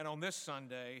on this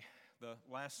Sunday, the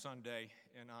last Sunday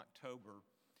in October,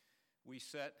 we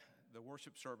set the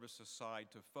worship service aside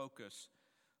to focus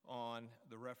on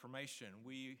the Reformation.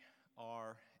 We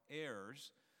are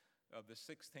heirs of the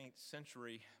 16th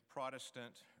century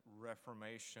Protestant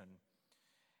Reformation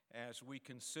as we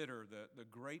consider the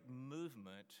great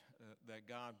movement that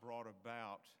God brought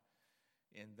about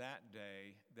in that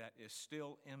day that is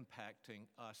still impacting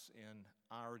us in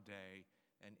our day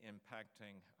and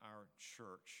impacting our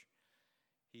church.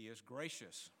 He is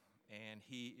gracious and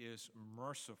He is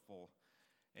merciful,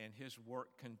 and His work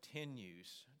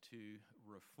continues to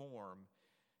reform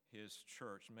His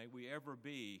church. May we ever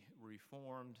be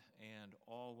reformed and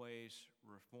always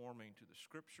reforming to the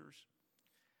Scriptures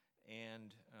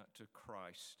and to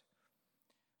Christ.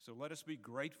 So let us be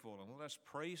grateful and let us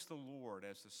praise the Lord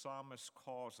as the psalmist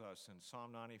calls us in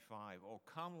Psalm 95. Oh,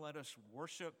 come, let us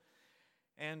worship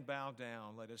and bow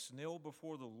down. Let us kneel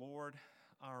before the Lord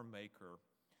our Maker.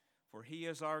 For He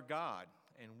is our God,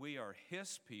 and we are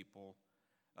His people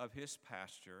of His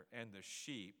pasture and the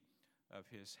sheep of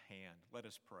His hand. Let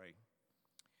us pray.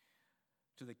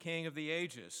 To the King of the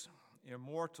ages,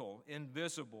 immortal,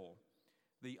 invisible,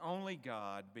 the only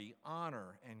God, be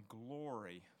honor and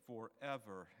glory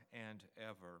forever and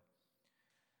ever.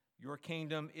 Your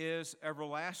kingdom is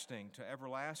everlasting to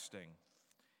everlasting,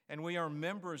 and we are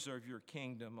members of your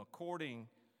kingdom according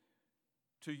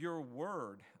to your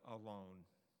word alone,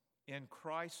 in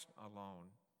Christ alone,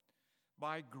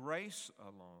 by grace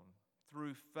alone,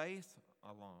 through faith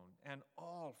alone, and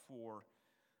all for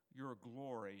your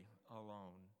glory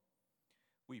alone.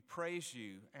 We praise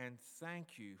you and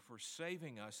thank you for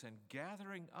saving us and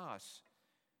gathering us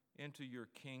into your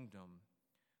kingdom.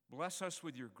 Bless us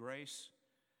with your grace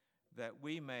that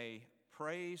we may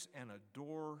praise and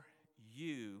adore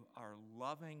you, our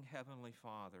loving Heavenly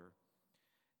Father.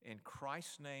 In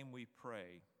Christ's name we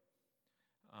pray.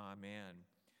 Amen.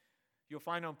 You'll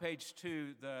find on page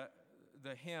 2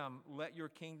 the hymn, Let Your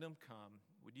Kingdom Come.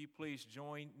 Would you please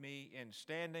join me in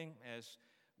standing as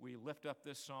we lift up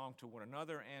this song to one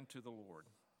another and to the Lord.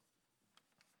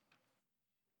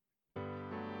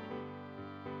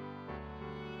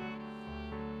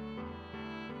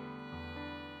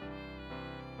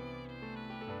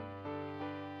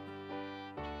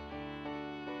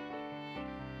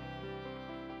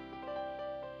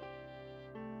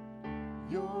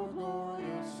 Your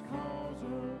glorious cause,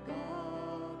 O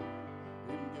God,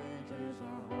 engages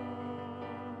our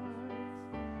hearts.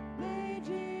 May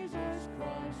Jesus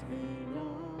Christ be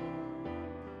known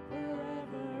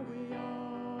wherever we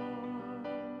are.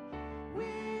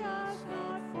 We ask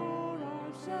not for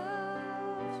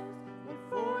ourselves, but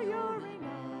for your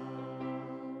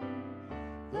renown.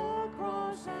 The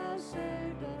cross has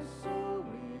saved us, so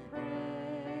we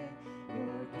pray,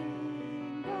 your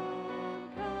kingdom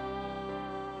come.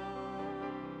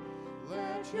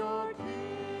 Let your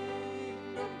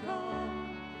kingdom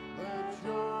come, let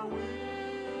your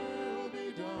will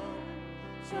be done,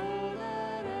 so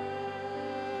that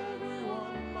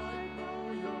everyone might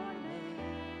know your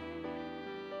name.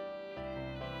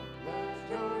 Let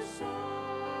your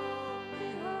song be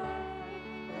heard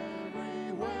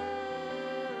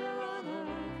everywhere on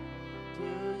earth,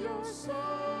 till your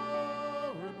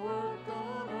sovereign work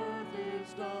on earth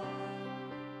is done.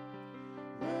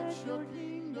 Let your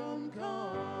kingdom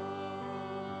come.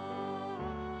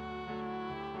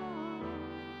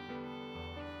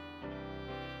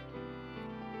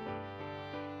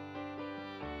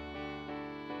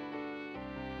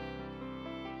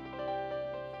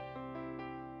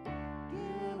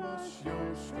 Give us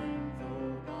your strength, O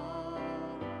God,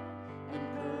 and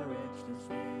courage to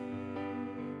speak.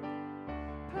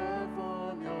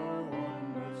 Perform your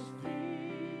wondrous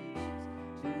deeds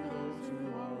to those who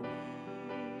are weak.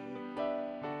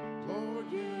 Lord,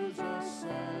 use us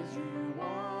as you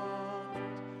want,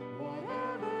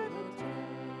 whatever the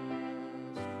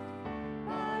task.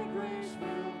 By grace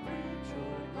we'll preach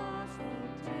your gospel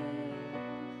till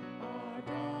our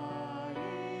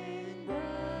dying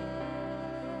breath.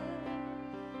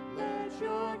 Let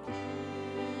your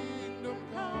kingdom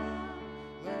come,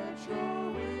 let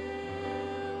your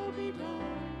will be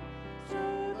done, so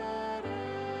that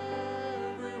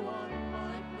everyone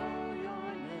might know your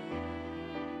name.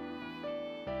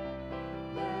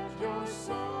 Let your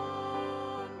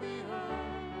song be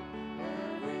heard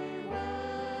everywhere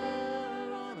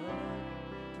on earth,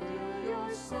 till your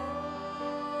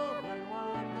sovereign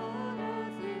work on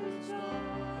earth is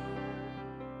done.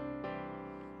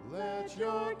 Let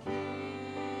your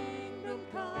kingdom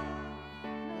come,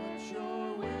 let your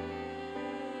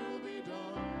will be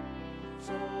done,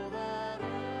 so that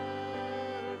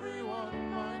everyone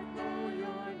might know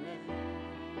your name.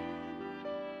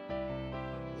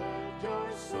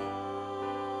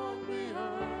 song be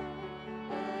heard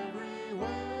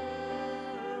everywhere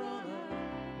on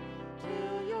earth,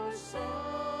 till your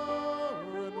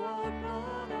sovereign work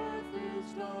on earth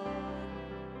is done.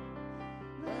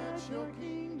 Let your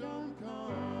kingdom come.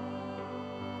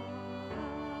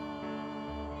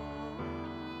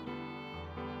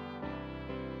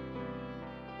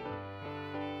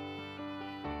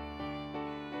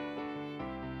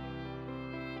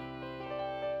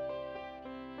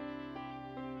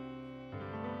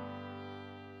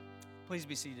 Please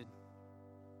be seated.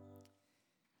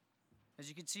 As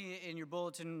you can see in your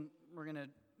bulletin, we're going to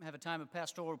have a time of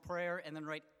pastoral prayer, and then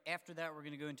right after that, we're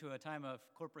going to go into a time of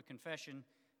corporate confession,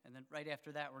 and then right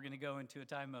after that, we're going to go into a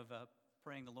time of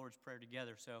praying the Lord's Prayer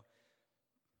together. So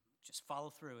just follow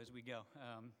through as we go.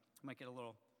 Might get a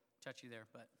little touchy there,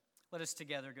 but let us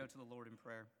together go to the Lord in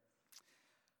prayer.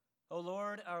 O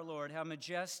Lord, our Lord, how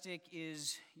majestic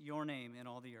is your name in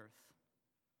all the earth.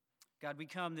 God, we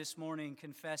come this morning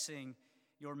confessing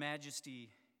your majesty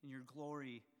and your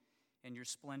glory and your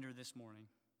splendor this morning.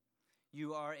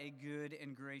 You are a good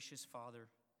and gracious Father.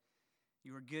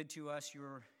 You are good to us,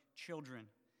 your children.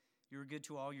 You are good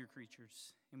to all your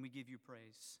creatures, and we give you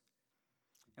praise.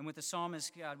 And with the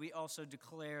psalmist, God, we also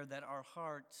declare that our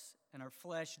hearts and our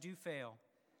flesh do fail,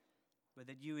 but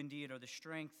that you indeed are the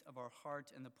strength of our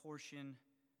heart and the portion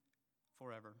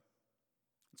forever.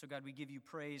 And so, God, we give you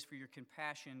praise for your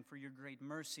compassion, for your great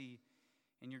mercy,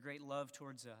 and your great love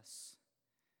towards us.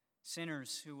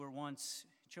 Sinners who were once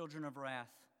children of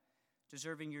wrath,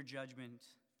 deserving your judgment,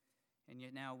 and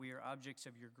yet now we are objects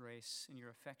of your grace and your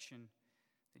affection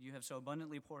that you have so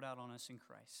abundantly poured out on us in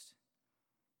Christ.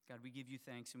 God, we give you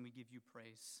thanks and we give you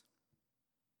praise.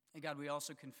 And God, we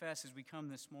also confess as we come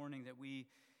this morning that we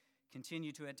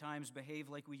continue to at times behave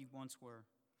like we once were,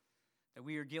 that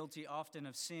we are guilty often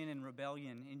of sin and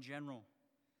rebellion in general.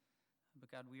 But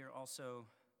God, we are also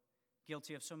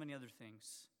guilty of so many other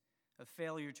things, of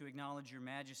failure to acknowledge your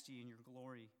majesty and your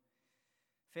glory,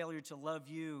 failure to love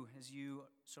you as you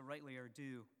so rightly are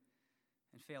due,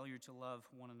 and failure to love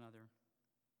one another.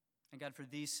 And God, for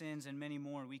these sins and many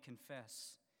more, we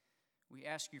confess. We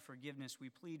ask you forgiveness. We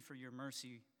plead for your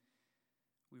mercy.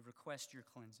 We request your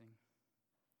cleansing.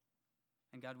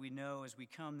 And God, we know as we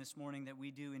come this morning that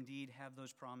we do indeed have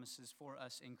those promises for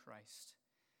us in Christ.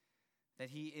 That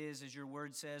he is, as your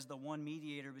word says, the one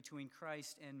mediator between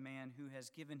Christ and man who has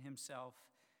given himself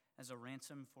as a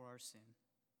ransom for our sin.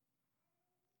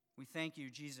 We thank you,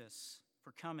 Jesus,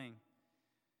 for coming,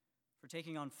 for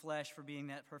taking on flesh, for being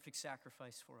that perfect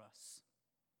sacrifice for us.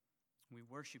 We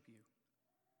worship you.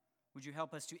 Would you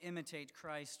help us to imitate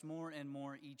Christ more and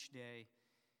more each day,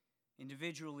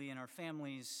 individually in our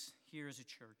families, here as a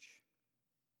church?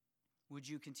 Would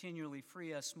you continually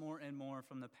free us more and more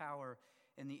from the power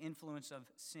and the influence of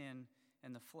sin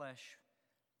and the flesh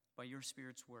by your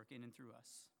Spirit's work in and through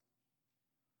us?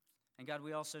 And God,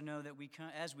 we also know that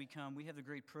as we come, we have the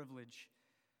great privilege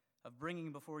of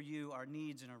bringing before you our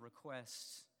needs and our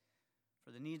requests,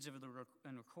 for the needs of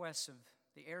and requests of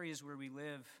the areas where we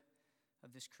live,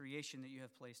 of this creation that you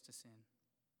have placed us in.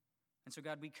 And so,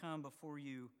 God, we come before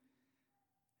you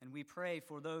and we pray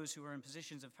for those who are in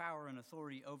positions of power and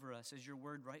authority over us, as your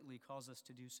word rightly calls us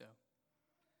to do so.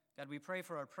 God, we pray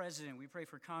for our president, we pray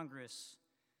for Congress,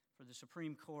 for the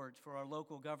Supreme Court, for our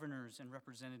local governors and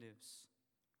representatives.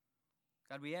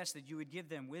 God, we ask that you would give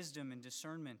them wisdom and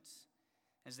discernment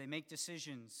as they make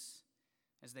decisions,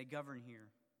 as they govern here.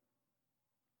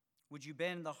 Would you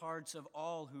bend the hearts of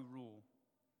all who rule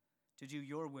to do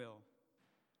your will,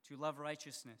 to love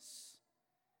righteousness,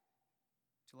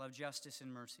 to love justice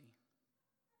and mercy.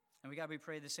 And we, God, we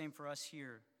pray the same for us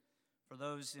here, for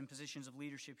those in positions of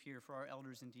leadership here, for our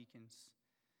elders and deacons,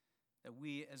 that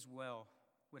we as well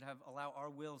would allow our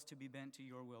wills to be bent to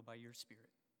your will by your Spirit.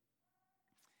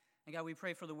 And God, we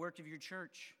pray for the work of your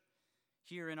church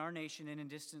here in our nation and in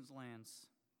distant lands.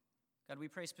 God, we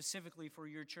pray specifically for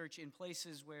your church in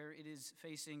places where it is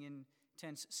facing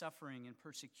intense suffering and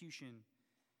persecution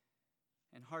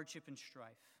and hardship and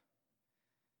strife.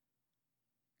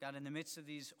 God, in the midst of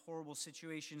these horrible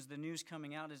situations, the news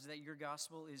coming out is that your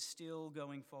gospel is still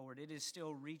going forward. It is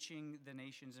still reaching the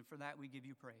nations, and for that we give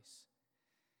you praise.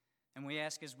 And we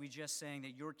ask, as we just sang,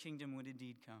 that your kingdom would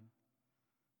indeed come,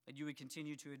 that you would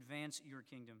continue to advance your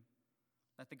kingdom,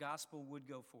 that the gospel would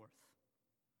go forth.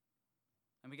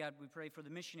 And God, we pray for the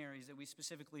missionaries that we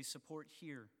specifically support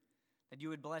here, that you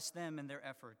would bless them in their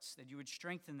efforts, that you would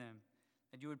strengthen them,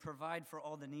 that you would provide for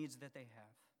all the needs that they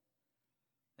have,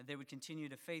 that they would continue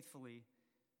to faithfully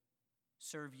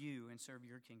serve you and serve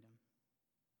your kingdom.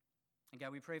 And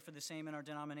God, we pray for the same in our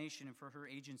denomination and for her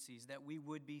agencies, that we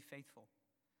would be faithful,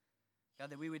 God,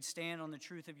 that we would stand on the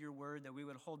truth of your word, that we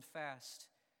would hold fast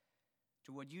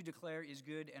to what you declare is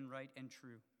good and right and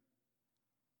true.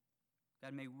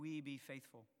 God, may we be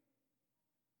faithful.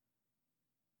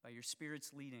 By your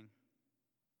Spirit's leading,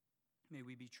 may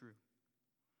we be true.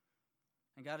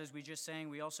 And God, as we just sang,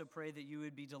 we also pray that you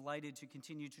would be delighted to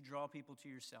continue to draw people to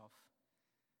yourself.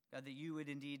 God, that you would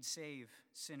indeed save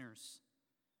sinners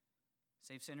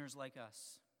like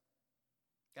us.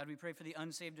 God, we pray for the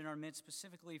unsaved in our midst,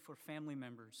 specifically for family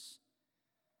members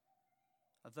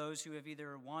of those who have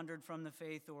either wandered from the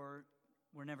faith or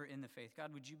were never in the faith.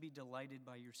 God, would you be delighted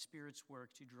by your Spirit's work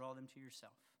to draw them to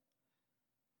yourself?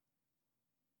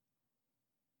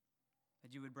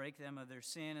 That you would break them of their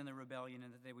sin and their rebellion,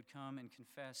 and that they would come and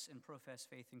confess and profess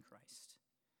faith in Christ.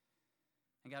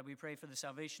 And God, we pray for the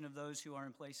salvation of those who are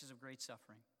in places of great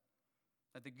suffering.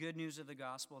 That the good news of the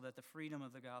gospel, that the freedom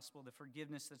of the gospel, the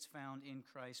forgiveness that's found in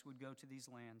Christ would go to these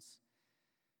lands,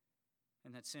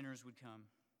 and that sinners would come.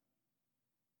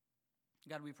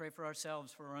 God, we pray for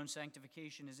ourselves, for our own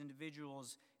sanctification as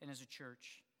individuals and as a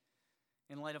church.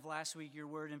 In light of last week, your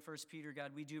word in 1 Peter,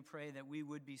 God, we do pray that we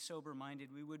would be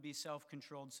sober-minded, we would be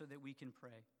self-controlled so that we can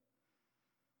pray.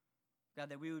 God,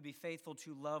 that we would be faithful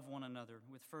to love one another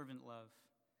with fervent love.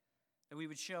 That we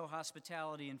would show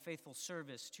hospitality and faithful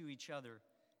service to each other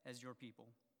as your people.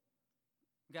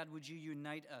 God, would you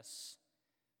unite us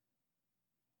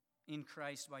in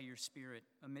Christ by your Spirit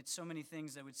amidst so many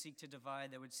things that would seek to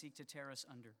divide, that would seek to tear us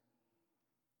under.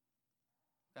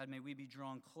 God, may we be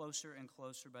drawn closer and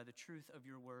closer by the truth of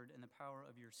your word and the power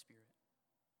of your Spirit.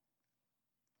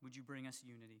 Would you bring us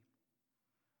unity?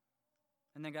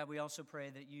 And then, God, we also pray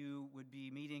that you would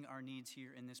be meeting our needs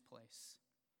here in this place.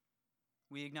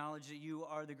 We acknowledge that you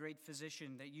are the great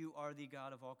physician, that you are the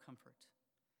God of all comfort.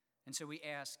 And so we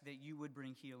ask that you would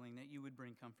bring healing, that you would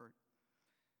bring comfort.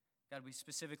 God, we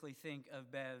specifically think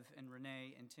of Bev and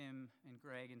Renee and Tim and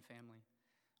Greg and family.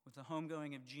 With the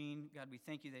homegoing of Gene, God, we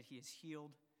thank you that he is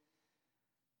healed.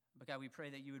 But God, we pray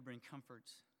that you would bring comfort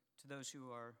to those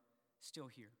who are still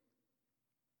here.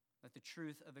 That the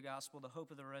truth of the gospel, the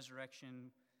hope of the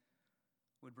resurrection,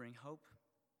 would bring hope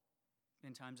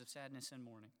in times of sadness and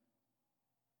mourning.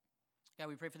 God,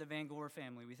 we pray for the Van Gore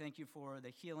family. We thank you for the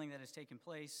healing that has taken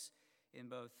place in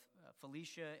both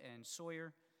Felicia and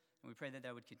Sawyer. And we pray that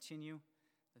that would continue,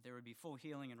 that there would be full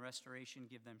healing and restoration.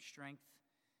 Give them strength.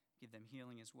 Give them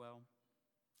healing as well.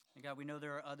 And God, we know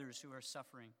there are others who are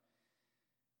suffering.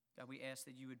 God, we ask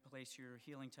that you would place your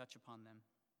healing touch upon them,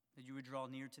 that you would draw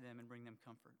near to them and bring them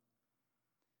comfort.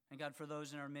 And God, for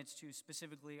those in our midst who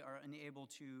specifically are unable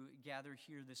to gather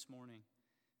here this morning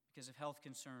because of health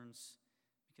concerns,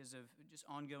 because of just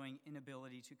ongoing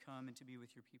inability to come and to be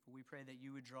with your people, we pray that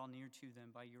you would draw near to them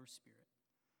by your Spirit.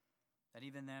 That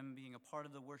even them being a part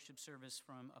of the worship service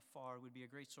from afar would be a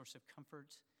great source of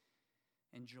comfort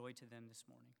and joy to them this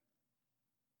morning.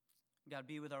 God,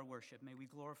 be with our worship. May we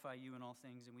glorify you in all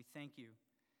things, and we thank you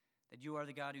that you are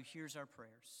the God who hears our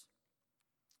prayers.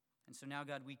 And so now,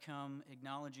 God, we come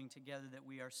acknowledging together that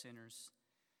we are sinners.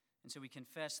 And so we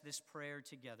confess this prayer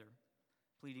together,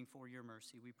 pleading for your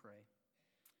mercy, we pray.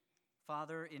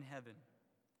 Father in heaven,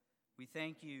 we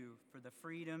thank you for the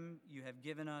freedom you have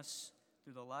given us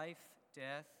through the life,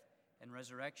 death, and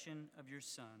resurrection of your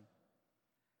Son.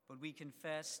 But we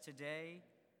confess today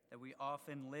that we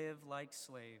often live like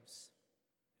slaves.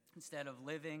 Instead of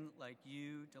living like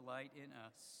you delight in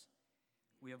us,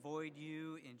 we avoid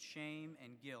you in shame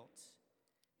and guilt.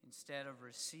 Instead of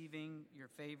receiving your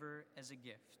favor as a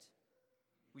gift,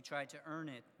 we try to earn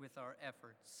it with our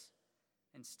efforts.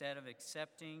 Instead of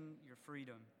accepting your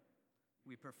freedom,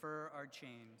 we prefer our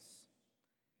chains.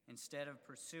 Instead of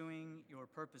pursuing your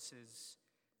purposes,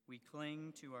 we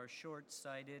cling to our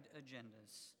short-sighted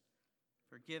agendas.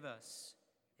 Forgive us,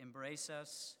 embrace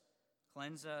us,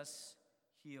 cleanse us,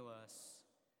 heal us.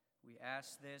 We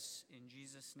ask this in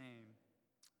Jesus' name.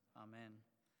 Amen.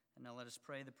 And now let us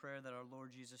pray the prayer that our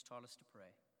Lord Jesus taught us to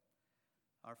pray.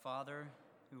 Our Father,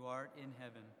 who art in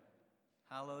heaven,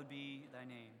 hallowed be thy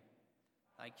name.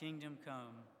 Thy kingdom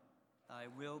come, thy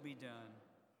will be done,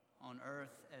 on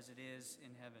earth as it is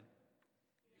in heaven.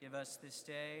 Give us this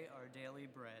day our daily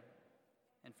bread,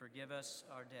 and forgive us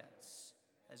our debts,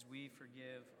 as we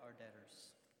forgive our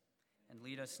debtors. And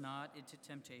lead us not into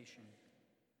temptation,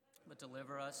 but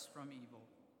deliver us from evil.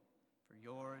 For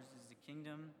yours is the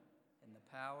kingdom, and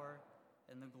the power,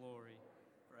 and the glory,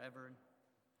 forever.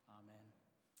 Amen.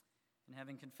 And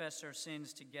having confessed our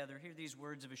sins together, hear these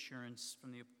words of assurance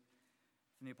from the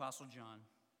Apostle John.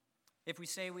 If we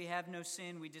say we have no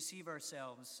sin, we deceive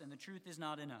ourselves, and the truth is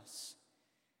not in us.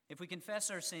 If we confess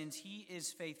our sins, he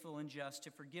is faithful and just to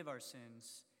forgive our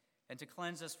sins and to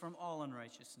cleanse us from all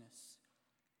unrighteousness.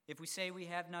 If we say we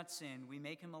have not sinned, we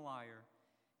make him a liar,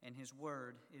 and his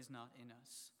word is not in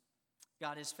us.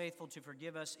 God is faithful to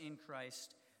forgive us in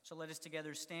Christ, so let us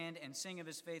together stand and sing of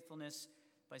his faithfulness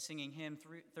by singing hymn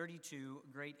 32,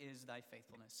 Great is Thy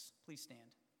Faithfulness. Please stand.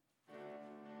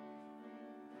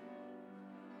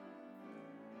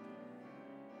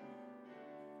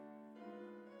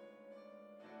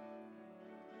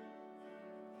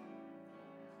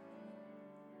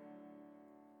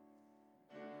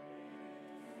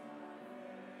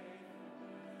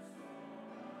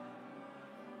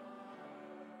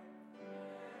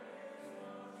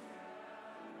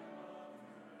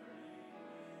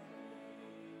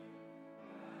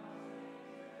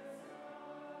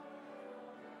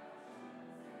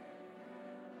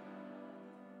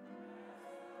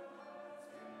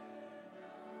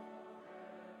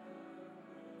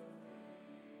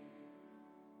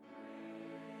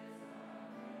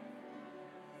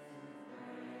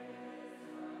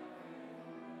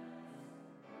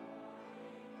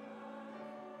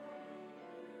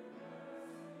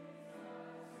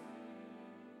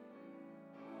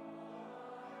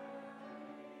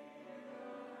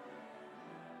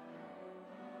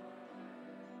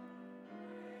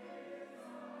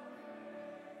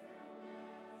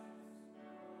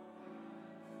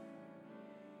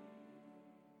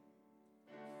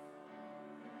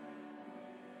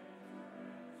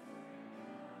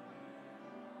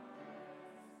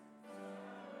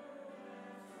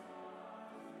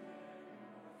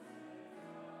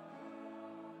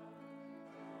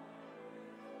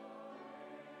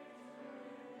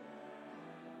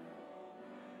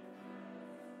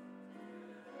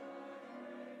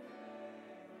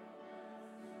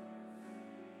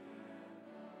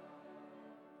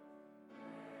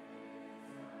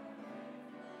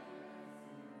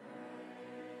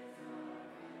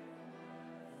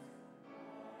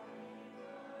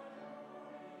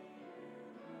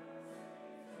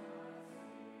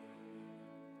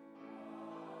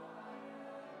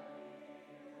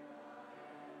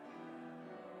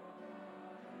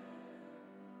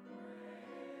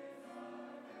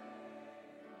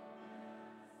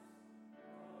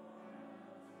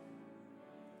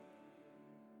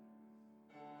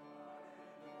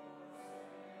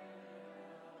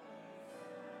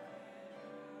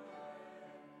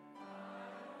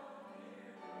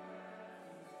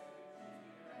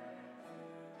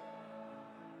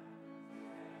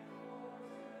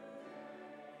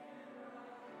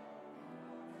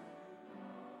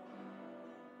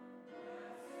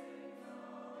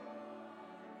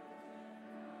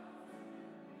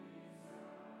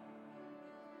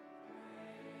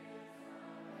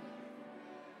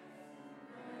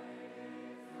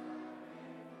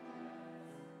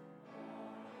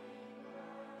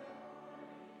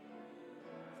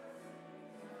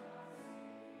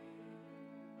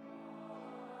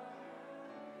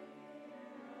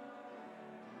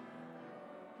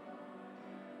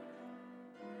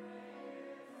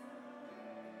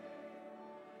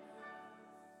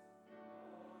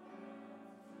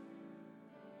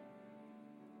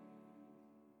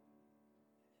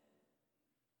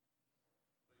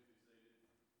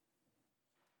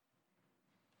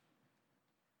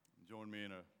 Join me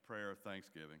in a prayer of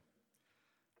thanksgiving.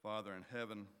 Father in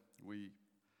heaven, we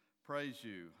praise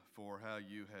you for how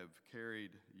you have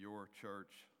carried your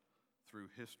church through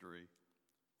history,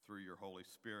 through your Holy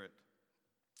Spirit,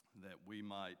 that we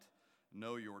might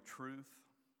know your truth,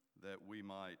 that we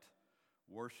might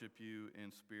worship you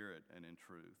in spirit and in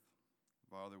truth.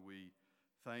 Father, we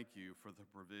thank you for the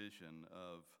provision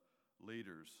of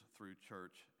leaders through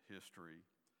church history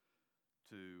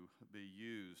to be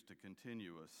used to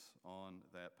continue us on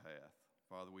that path.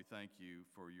 Father, we thank you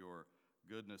for your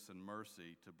goodness and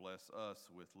mercy to bless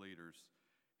us with leaders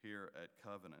here at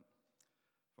Covenant.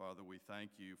 Father, we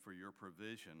thank you for your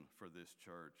provision for this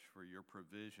church, for your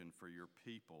provision for your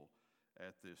people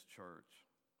at this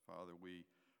church. Father, we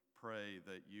pray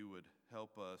that you would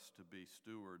help us to be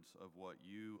stewards of what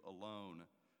you alone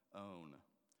own,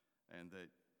 and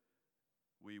that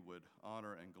we would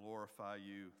honor and glorify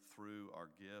you through our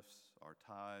gifts, our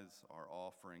tithes, our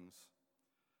offerings,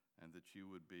 and that you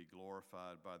would be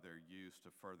glorified by their use to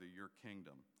further your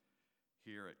kingdom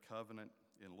here at Covenant,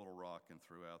 in Little Rock, and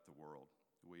throughout the world.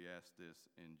 We ask this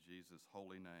in Jesus'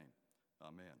 holy name.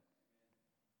 Amen.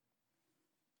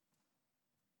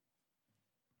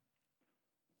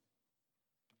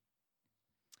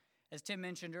 As Tim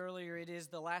mentioned earlier, it is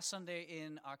the last Sunday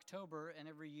in October, and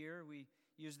every year we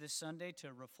use this Sunday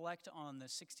to reflect on the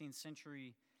 16th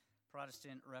century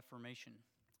Protestant Reformation,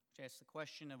 which asks the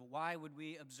question of why would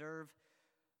we observe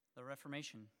the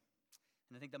Reformation?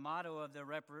 And I think the motto of the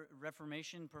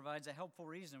Reformation provides a helpful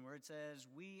reason where it says,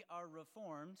 we are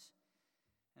reformed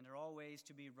and are always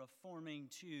to be reforming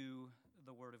to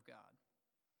the Word of God.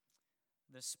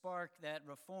 The spark that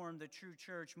reformed the true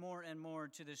church more and more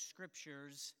to the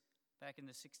Scriptures back in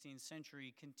the 16th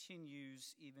century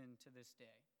continues even to this day.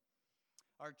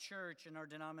 Our church and our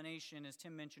denomination, as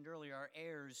Tim mentioned earlier, are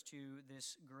heirs to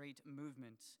this great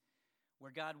movement,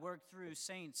 where God worked through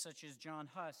saints such as John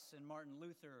Huss and Martin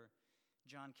Luther,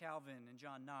 John Calvin and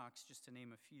John Knox, just to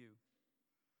name a few.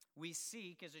 We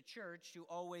seek as a church to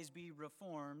always be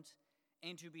reformed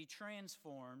and to be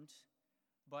transformed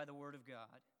by the Word of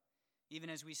God, even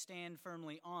as we stand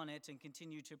firmly on it and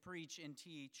continue to preach and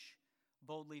teach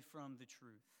boldly from the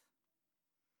truth.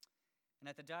 And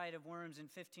at the Diet of Worms in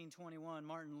 1521,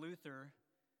 Martin Luther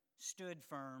stood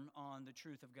firm on the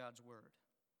truth of God's Word.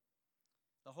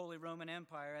 The Holy Roman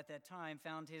Empire at that time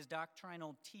found his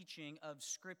doctrinal teaching of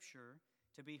Scripture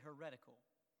to be heretical.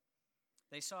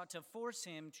 They sought to force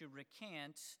him to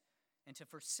recant and to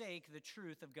forsake the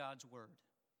truth of God's Word.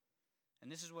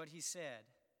 And this is what he said.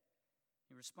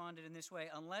 He responded in this way,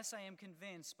 "Unless I am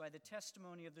convinced by the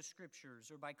testimony of the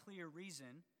Scriptures or by clear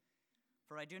reason,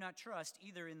 for I do not trust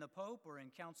either in the Pope or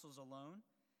in councils alone,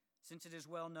 since it is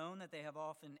well known that they have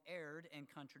often erred and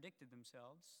contradicted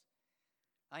themselves.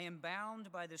 I am bound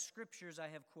by the Scriptures I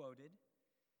have quoted,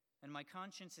 and my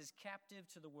conscience is captive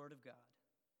to the Word of God.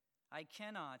 I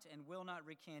cannot and will not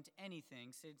recant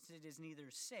anything, since it is neither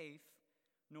safe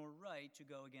nor right to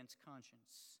go against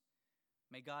conscience.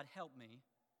 May God help me.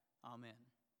 Amen."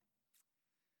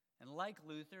 And like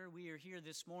Luther, we are here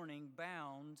this morning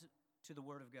bound to the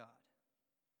Word of God.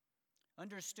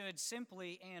 Understood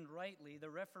simply and rightly,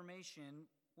 the Reformation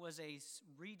was a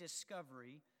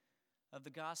rediscovery of the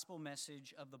gospel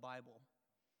message of the Bible.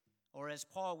 Or as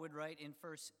Paul would write in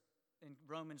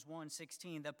Romans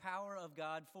 1:16, the power of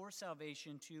God for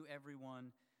salvation to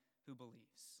everyone who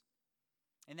believes.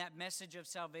 And that message of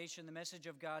salvation, the message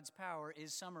of God's power,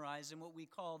 is summarized in what we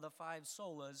call the 5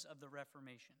 solas of the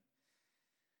Reformation.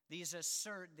 These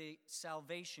assert the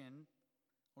salvation,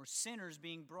 or sinners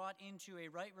being brought into a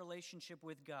right relationship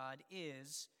with God,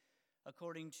 is,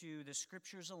 according to the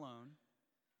Scriptures alone,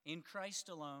 in Christ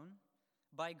alone,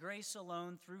 by grace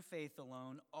alone, through faith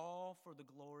alone, all for the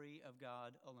glory of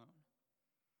God alone.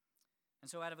 And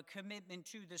so out of a commitment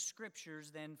to the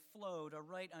Scriptures then flowed a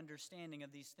right understanding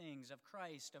of these things, of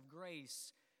Christ, of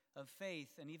grace, of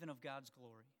faith, and even of God's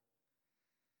glory.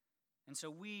 And so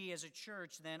we as a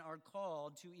church then are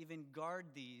called to even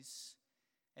guard these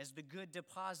as the good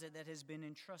deposit that has been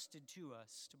entrusted to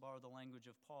us, to borrow the language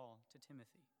of Paul to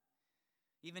Timothy.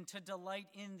 Even to delight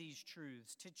in these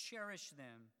truths, to cherish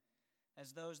them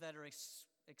as those that are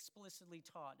explicitly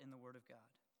taught in the Word of God.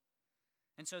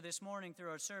 And so this morning through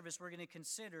our service, we're going to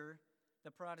consider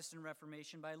the Protestant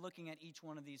Reformation by looking at each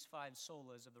one of these 5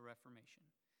 solas of the Reformation.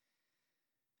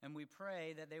 And we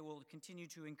pray that they will continue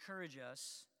to encourage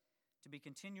us to be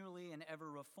continually and ever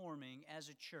reforming as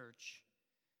a church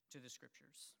to the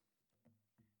Scriptures.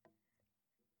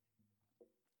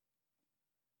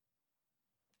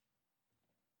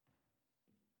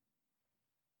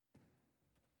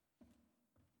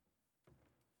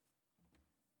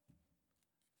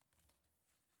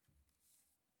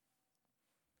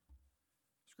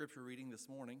 Scripture reading this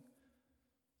morning,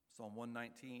 Psalm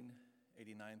 119,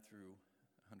 89 through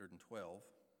 112.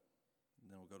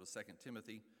 And then we'll go to 2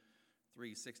 Timothy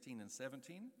 3, 16 and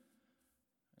 17.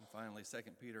 And finally, 2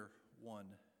 Peter 1,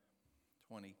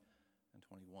 20 and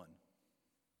 21.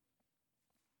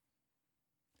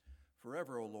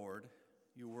 Forever, O Lord,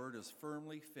 your word is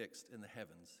firmly fixed in the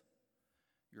heavens.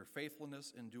 Your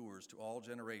faithfulness endures to all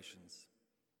generations.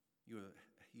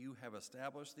 You have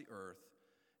established the earth,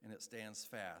 and it stands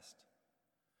fast.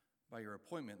 By your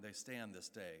appointment they stand this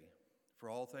day, for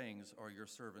all things are your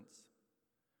servants.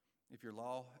 If your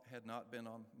law had not been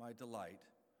on my delight,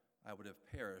 I would have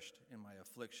perished in my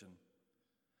affliction.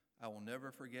 I will never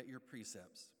forget your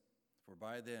precepts, for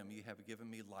by them you have given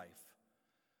me life.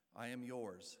 I am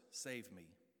yours, save me,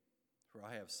 for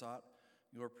I have sought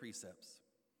your precepts.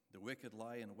 The wicked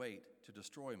lie in wait to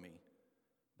destroy me,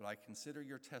 but I consider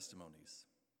your testimonies.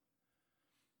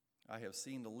 I have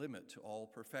seen the limit to all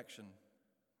perfection,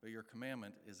 but your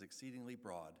commandment is exceedingly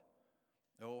broad.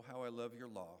 Oh, how I love your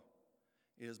law.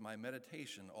 It is my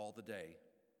meditation all the day.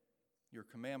 Your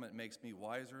commandment makes me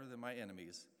wiser than my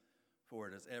enemies, for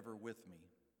it is ever with me.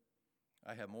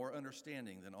 I have more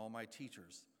understanding than all my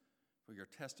teachers, for your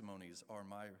testimonies are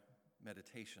my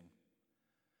meditation.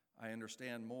 I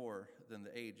understand more than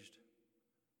the aged,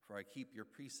 for I keep your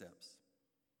precepts.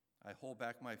 I hold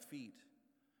back my feet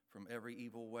from every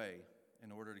evil way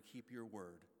in order to keep your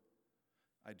word.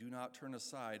 I do not turn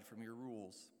aside from your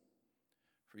rules,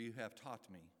 for you have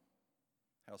taught me.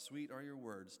 How sweet are your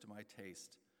words to my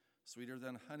taste, sweeter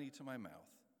than honey to my mouth.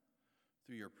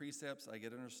 Through your precepts I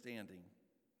get understanding.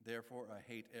 Therefore I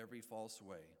hate every false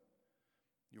way.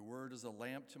 Your word is a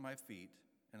lamp to my feet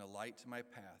and a light to my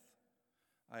path.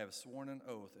 I have sworn an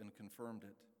oath and confirmed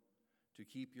it, to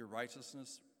keep your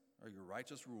righteousness or your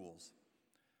righteous rules.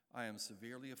 I am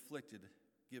severely afflicted.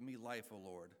 Give me life, O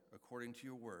Lord, according to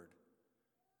your word.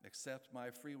 Accept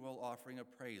my freewill offering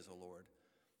of praise, O Lord,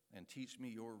 and teach me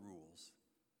your rules.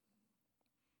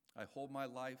 I hold my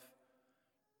life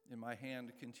in my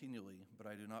hand continually, but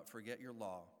I do not forget your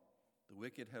law. The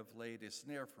wicked have laid a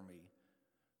snare for me,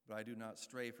 but I do not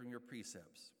stray from your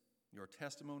precepts. Your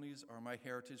testimonies are my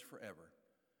heritage forever,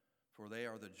 for they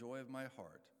are the joy of my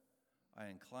heart. I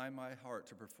incline my heart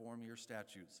to perform your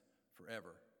statutes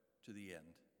forever to the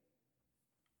end.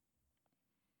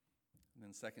 And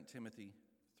then 2 Timothy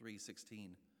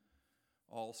 3:16.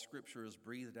 All scripture is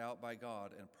breathed out by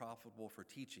God and profitable for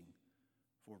teaching,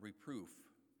 for reproof,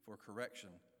 for correction,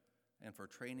 and for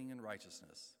training in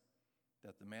righteousness,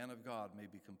 that the man of God may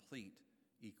be complete,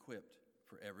 equipped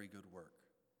for every good work.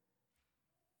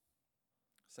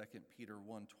 2 Peter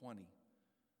 1:20.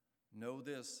 Know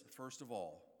this, first of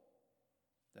all,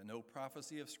 that no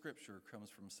prophecy of Scripture comes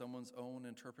from someone's own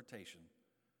interpretation,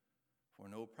 for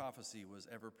no prophecy was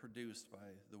ever produced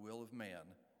by the will of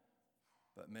man,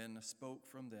 but men spoke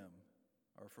from them,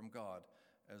 or from God,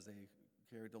 as they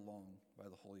carried along by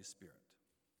the Holy Spirit.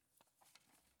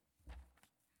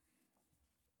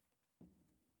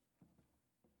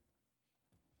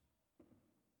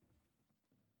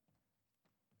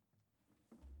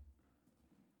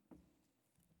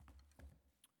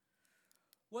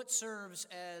 What serves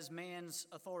as man's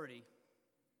authority?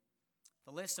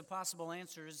 The list of possible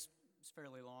answers is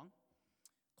fairly long.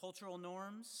 Cultural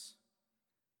norms,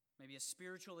 maybe a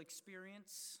spiritual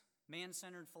experience,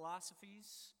 man-centered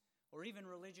philosophies, or even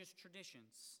religious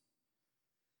traditions.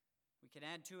 We can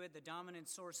add to it the dominant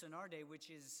source in our day, which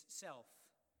is self.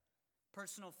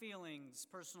 Personal feelings,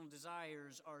 personal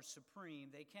desires are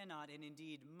supreme. They cannot and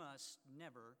indeed must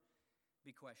never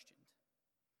be questioned.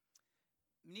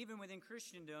 And even within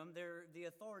Christendom, the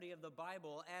authority of the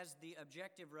Bible as the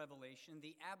objective revelation,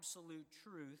 the absolute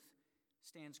truth,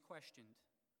 stands questioned.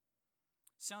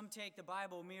 Some take the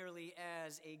Bible merely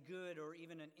as a good or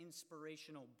even an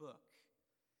inspirational book.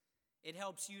 It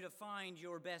helps you to find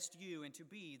your best you and to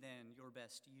be, then, your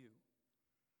best you.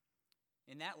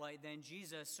 In that light, then,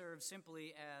 Jesus serves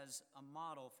simply as a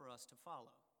model for us to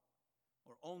follow,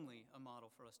 or only a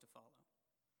model for us to follow.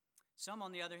 Some,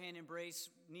 on the other hand, embrace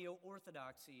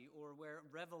neo-orthodoxy, or where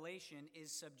revelation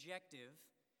is subjective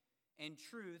and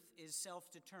truth is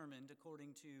self-determined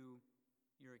according to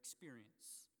your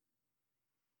experience.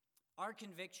 Our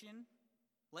conviction,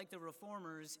 like the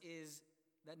Reformers, is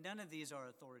that none of these are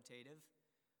authoritative,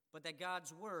 but that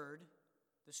God's Word,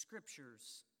 the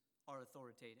Scriptures, are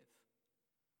authoritative.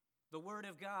 The Word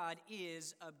of God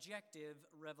is objective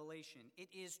revelation. It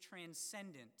is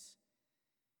transcendent.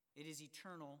 It is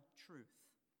eternal truth.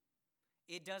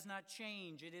 It does not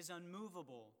change. It is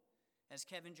unmovable. As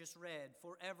Kevin just read,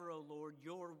 forever, O Lord,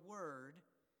 your word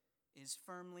is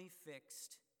firmly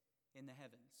fixed in the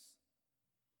heavens.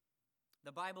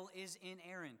 The Bible is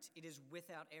inerrant. It is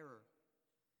without error.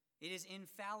 It is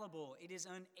infallible. It is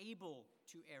unable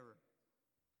to err.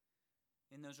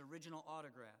 In those original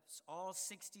autographs, all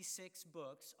 66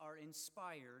 books are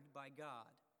inspired by God.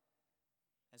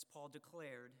 As Paul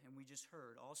declared, and we just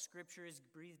heard, all Scripture is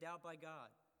breathed out by God,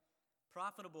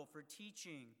 profitable for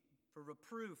teaching, for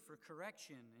reproof, for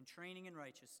correction, and training in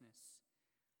righteousness,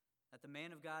 that the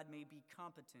man of God may be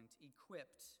competent,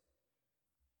 equipped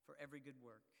for every good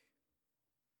work.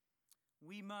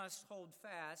 We must hold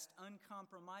fast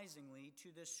uncompromisingly to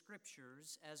the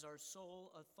Scriptures as our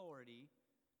sole authority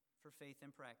for faith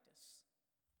and practice.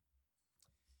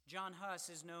 John Huss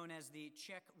is known as the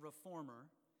Czech Reformer.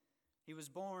 He was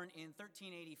born in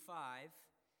 1385,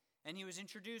 and he was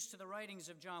introduced to the writings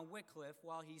of John Wycliffe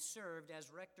while he served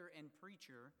as rector and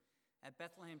preacher at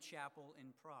Bethlehem Chapel in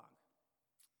Prague.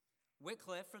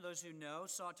 Wycliffe, for those who know,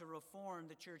 sought to reform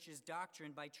the church's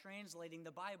doctrine by translating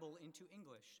the Bible into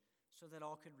English so that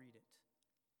all could read it.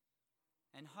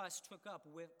 And Huss took up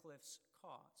Wycliffe's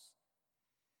cause.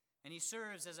 And he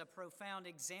serves as a profound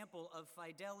example of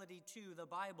fidelity to the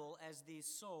Bible as the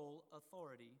sole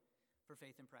authority for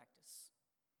faith and practice.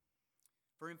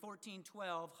 For in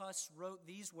 1412, Huss wrote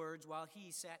these words while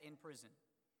he sat in prison.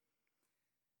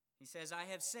 He says, I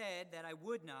have said that I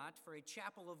would not, for a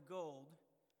chapel of gold,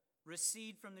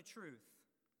 recede from the truth.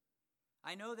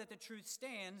 I know that the truth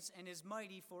stands and is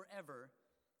mighty forever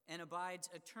and abides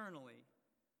eternally,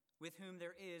 with whom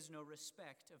there is no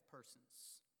respect of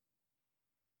persons.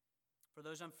 For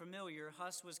those unfamiliar,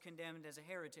 Huss was condemned as a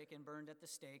heretic and burned at the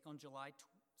stake on July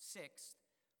 6,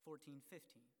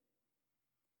 1415.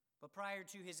 But prior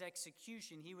to his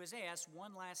execution, he was asked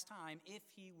one last time if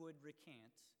he would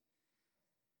recant.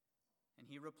 And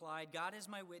he replied, "God is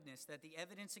my witness that the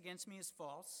evidence against me is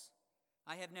false.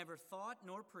 I have never thought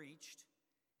nor preached,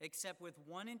 except with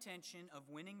one intention of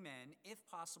winning men, if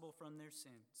possible, from their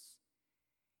sins.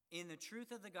 In the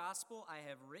truth of the gospel, I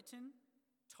have written,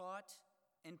 taught,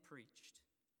 and preached.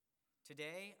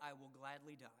 Today I will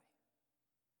gladly die.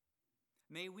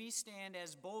 May we stand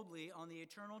as boldly on the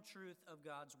eternal truth of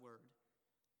God's word.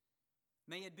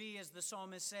 May it be, as the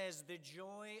psalmist says, the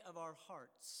joy of our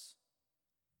hearts.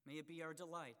 May it be our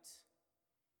delight.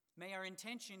 May our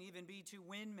intention even be to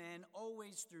win men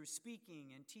always through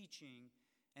speaking and teaching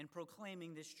and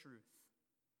proclaiming this truth.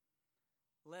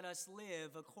 Let us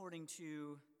live according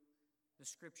to the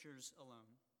Scriptures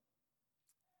alone."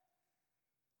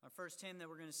 Our first hymn that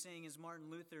we're going to sing is Martin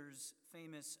Luther's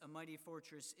famous "A Mighty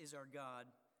Fortress Is Our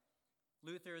God."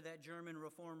 Luther, that German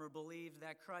reformer, believed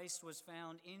that Christ was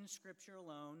found in Scripture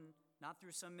alone, not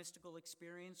through some mystical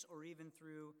experience or even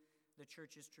through the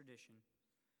church's tradition.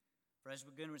 For as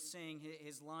we're going to sing,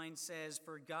 his line says,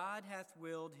 "For God hath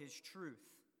willed his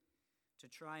truth to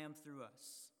triumph through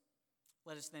us."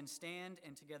 Let us then stand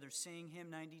and together sing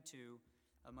hymn 92,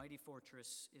 "A Mighty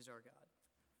Fortress Is Our God."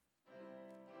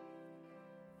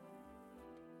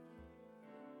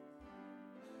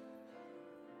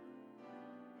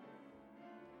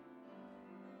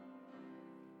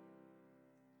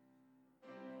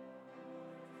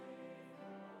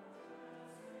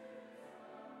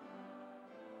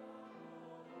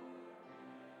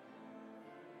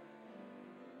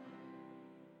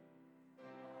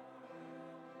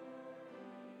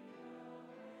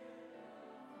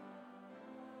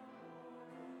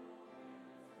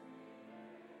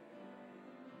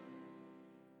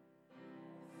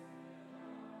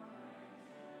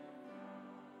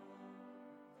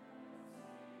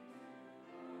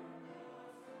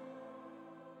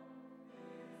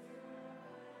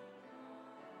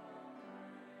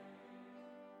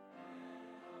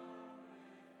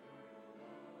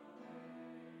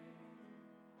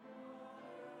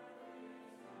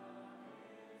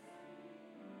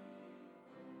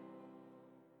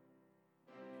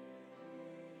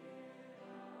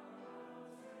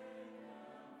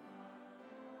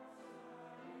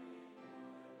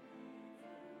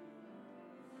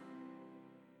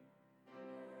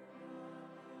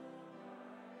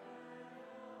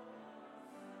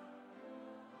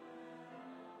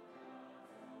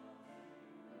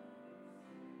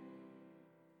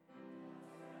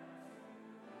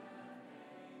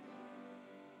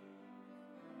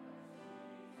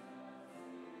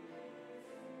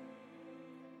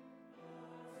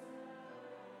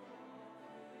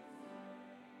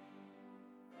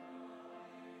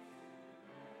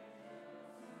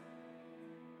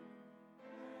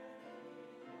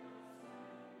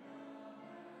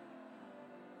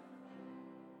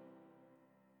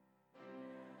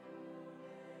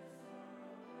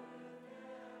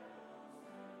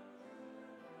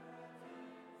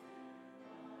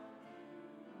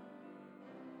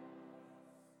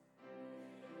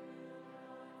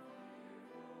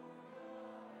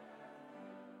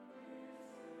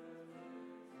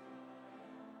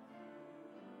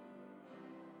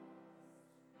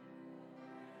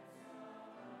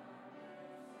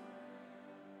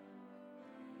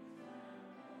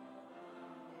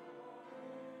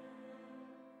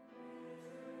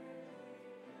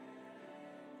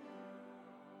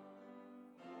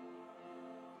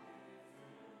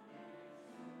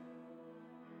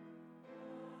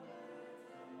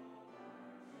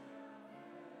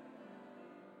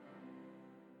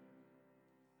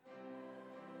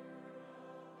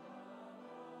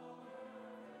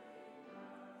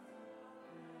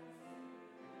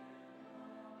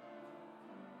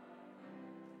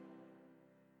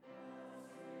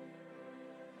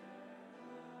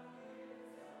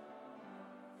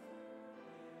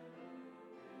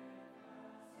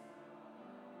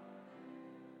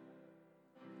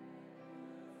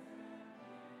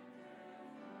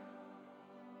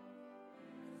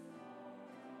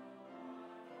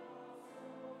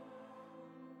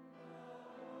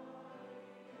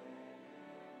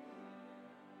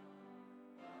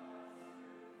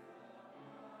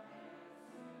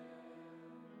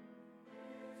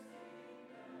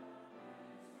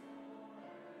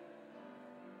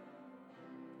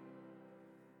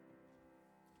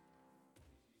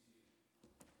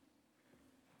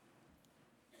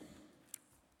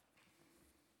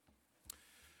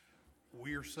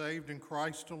 are saved in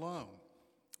Christ alone.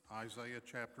 Isaiah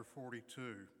chapter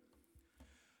 42.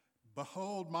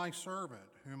 Behold my servant,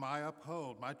 whom I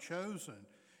uphold, my chosen,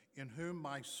 in whom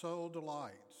my soul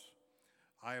delights.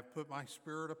 I have put my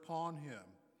spirit upon him.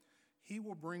 He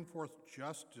will bring forth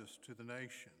justice to the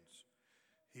nations.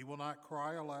 He will not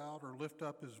cry aloud or lift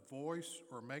up his voice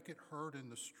or make it heard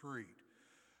in the street.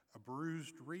 A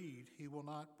bruised reed he will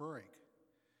not break,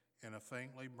 and a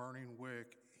faintly burning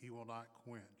wick he will not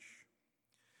quench.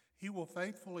 He will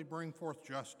faithfully bring forth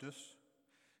justice.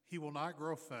 He will not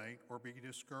grow faint or be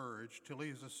discouraged till he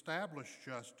has established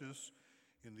justice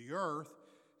in the earth,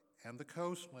 and the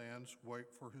coastlands wait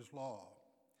for his law.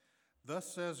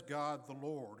 Thus says God the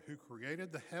Lord, who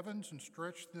created the heavens and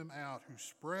stretched them out, who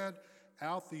spread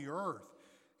out the earth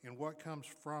and what comes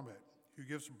from it, who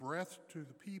gives breath to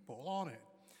the people on it,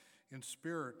 and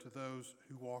spirit to those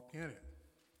who walk in it.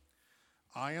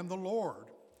 I am the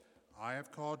Lord. I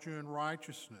have called you in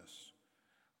righteousness.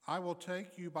 I will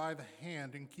take you by the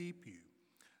hand and keep you.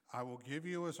 I will give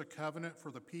you as a covenant for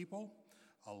the people,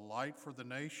 a light for the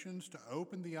nations, to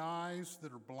open the eyes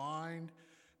that are blind,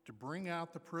 to bring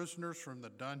out the prisoners from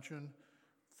the dungeon,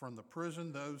 from the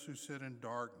prison those who sit in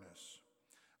darkness.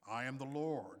 I am the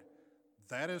Lord.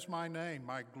 That is my name.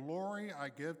 My glory I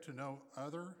give to no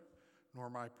other,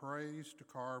 nor my praise to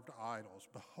carved idols.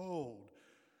 Behold,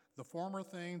 the former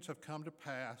things have come to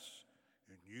pass,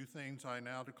 and new things I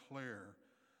now declare.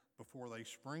 Before they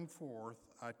spring forth,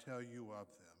 I tell you of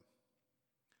them.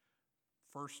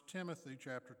 1 Timothy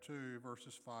chapter 2,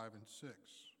 verses 5 and 6.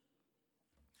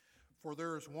 For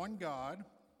there is one God,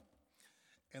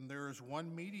 and there is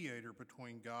one mediator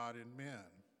between God and men,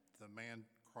 the man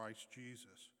Christ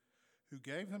Jesus, who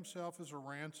gave himself as a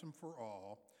ransom for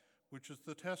all, which is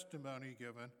the testimony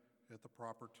given at the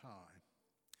proper time.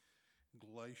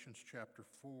 Galatians chapter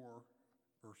 4,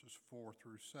 verses 4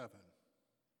 through 7.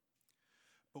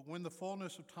 But when the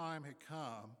fullness of time had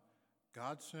come,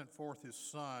 God sent forth his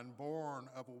Son, born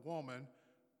of a woman,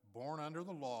 born under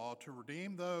the law, to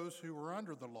redeem those who were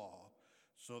under the law,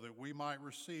 so that we might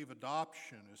receive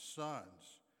adoption as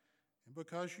sons. And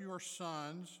because you are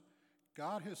sons,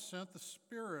 God has sent the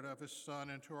Spirit of his Son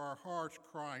into our hearts,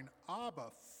 crying,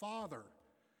 Abba, Father.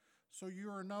 So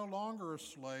you are no longer a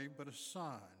slave, but a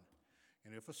son.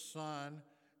 And if a son,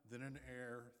 then an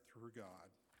heir through God.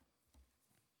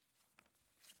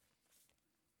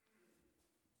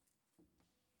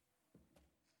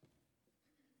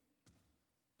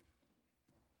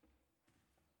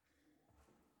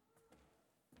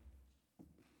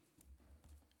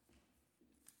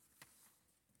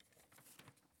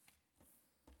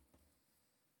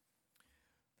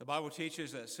 The Bible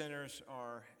teaches that sinners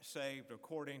are saved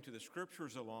according to the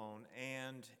Scriptures alone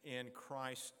and in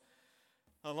Christ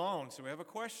alone. So we have a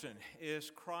question.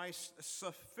 Is Christ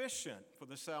sufficient for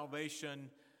the salvation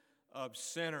of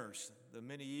sinners? The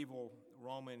medieval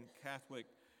Roman Catholic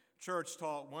Church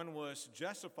taught one was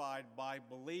justified by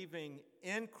believing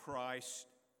in Christ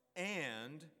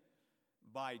and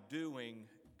by doing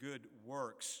good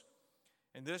works.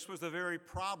 And this was the very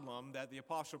problem that the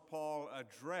Apostle Paul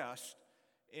addressed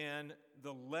in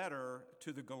the letter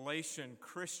to the Galatian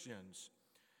Christians.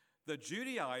 The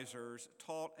Judaizers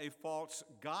taught a false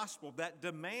gospel that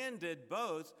demanded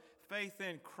both faith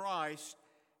in Christ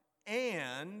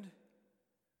and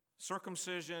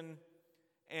circumcision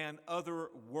and other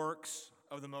works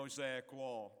of the Mosaic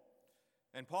law.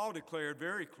 And Paul declared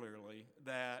very clearly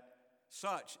that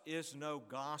such is no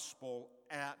gospel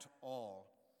at all.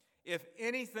 If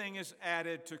anything is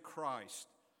added to Christ,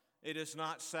 it is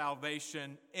not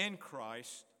salvation in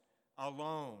Christ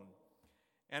alone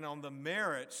and on the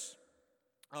merits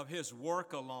of his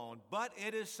work alone, but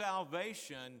it is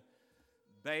salvation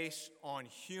based on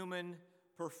human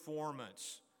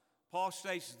performance. Paul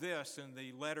states this in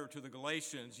the letter to the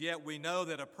Galatians, yet we know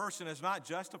that a person is not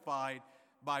justified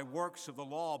by works of the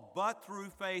law, but through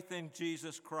faith in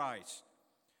Jesus Christ.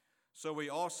 So we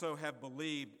also have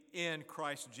believed in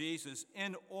Christ Jesus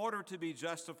in order to be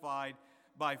justified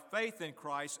by faith in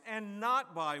Christ and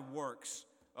not by works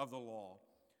of the law,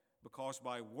 because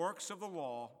by works of the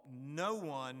law no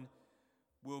one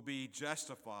will be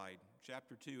justified.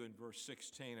 Chapter 2 and verse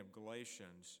 16 of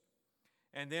Galatians.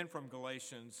 And then from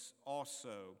Galatians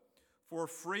also, for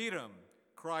freedom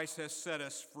Christ has set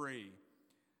us free.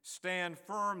 Stand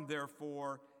firm,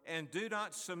 therefore, and do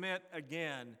not submit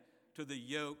again to the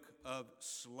yoke of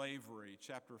slavery.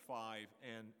 Chapter 5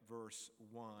 and verse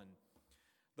 1.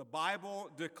 The Bible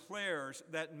declares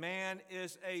that man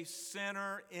is a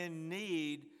sinner in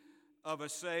need of a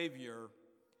Savior,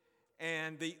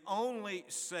 and the only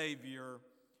Savior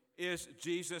is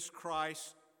Jesus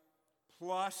Christ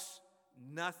plus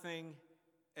nothing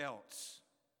else.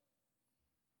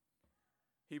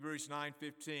 Hebrews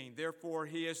 9:15, therefore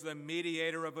he is the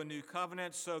mediator of a new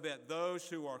covenant so that those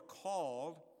who are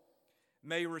called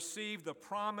may receive the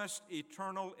promised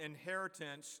eternal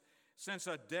inheritance, since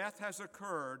a death has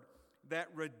occurred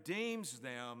that redeems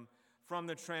them from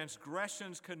the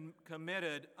transgressions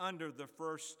committed under the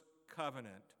first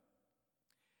covenant.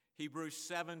 Hebrews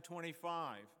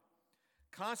 7:25,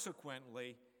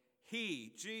 consequently,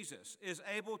 he, Jesus, is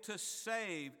able to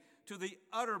save to the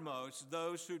uttermost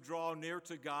those who draw near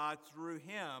to God through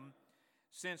him,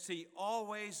 since he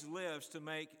always lives to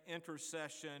make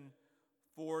intercession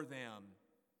for them.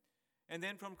 And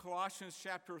then from Colossians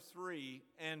chapter 3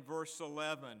 and verse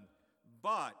 11,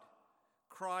 but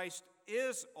Christ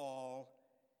is all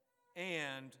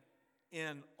and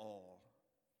in all.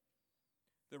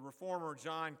 The reformer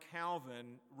John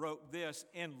Calvin wrote this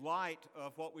in light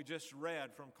of what we just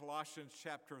read from Colossians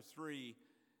chapter 3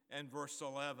 and verse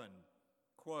 11,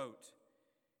 quote,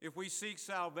 if we seek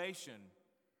salvation,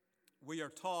 we are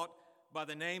taught by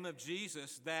the name of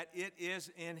Jesus that it is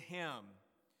in him.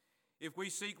 If we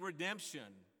seek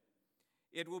redemption,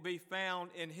 it will be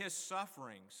found in his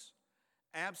sufferings,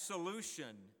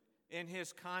 absolution in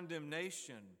his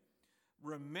condemnation,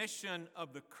 remission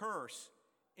of the curse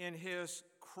in his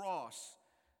cross,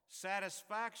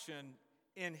 satisfaction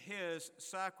in his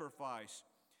sacrifice,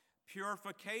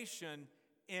 purification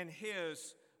in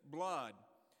his blood,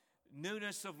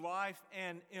 newness of life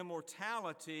and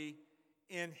immortality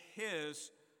in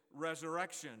his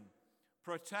resurrection,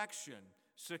 protection,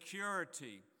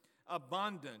 security,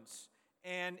 abundance,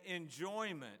 and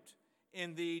enjoyment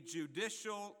in the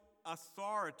judicial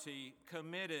authority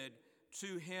committed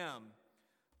to him.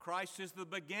 Christ is the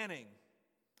beginning,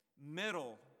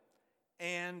 middle,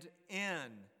 and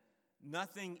end.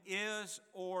 Nothing is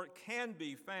or can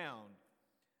be found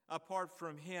apart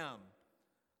from him.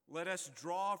 Let us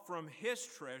draw from his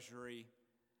treasury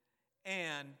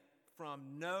and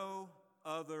from no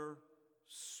other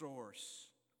source.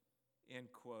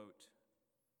 End quote.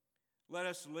 Let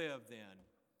us live then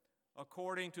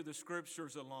according to the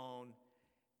scriptures alone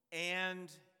and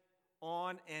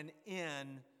on and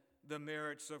in the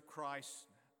merits of Christ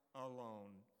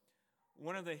alone.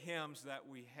 One of the hymns that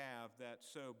we have that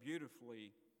so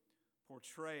beautifully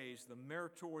portrays the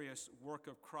meritorious work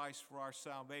of Christ for our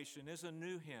salvation is a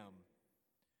new hymn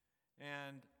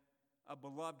and a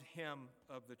beloved hymn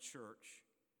of the church,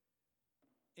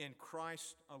 In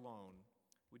Christ Alone.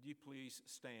 Would you please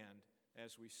stand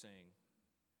as we sing?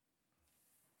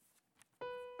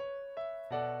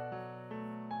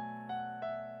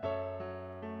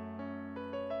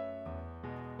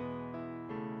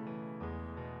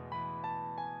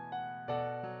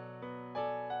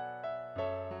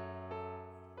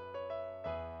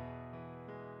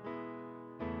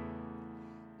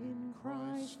 In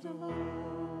Christ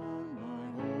alone my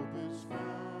hope is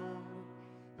found.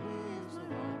 He is the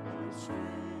light, my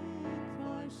strength,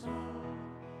 my song,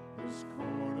 this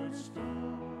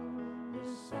cornerstone,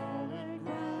 this solid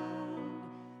ground,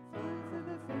 firm from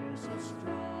the fiercest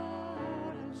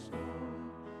drought and storm.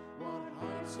 What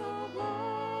heights of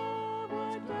love,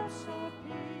 what depths of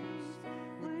peace,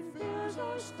 when fears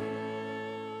are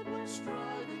stilled, when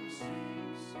striving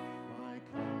cease, my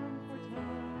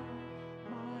comforter,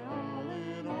 my all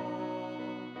in all,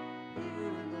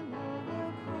 here in the love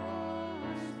of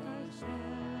Christ I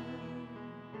stand.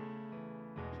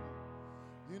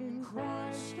 In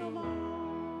Christ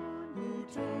alone, who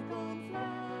took on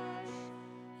flesh,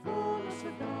 fullness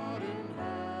of God in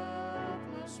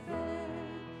helpless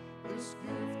babe, this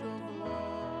gift of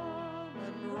love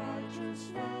and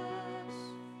righteousness,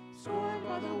 scorned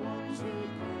by the ones he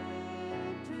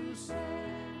came to save,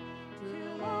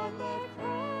 till on that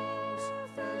cross,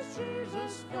 as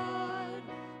Jesus died,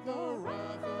 the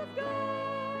wrath of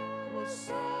God was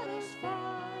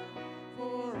satisfied,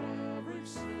 for every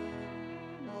sin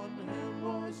on him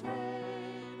was laid.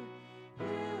 Here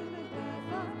in the death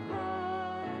of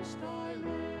Christ I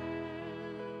live.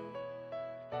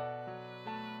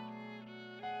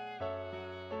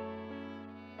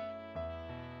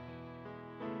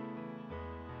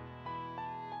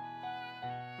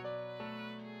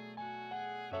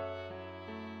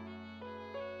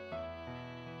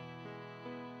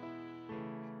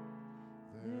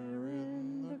 There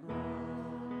in the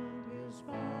ground his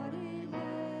body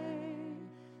lay,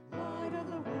 light of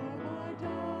the world, my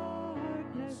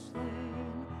darkness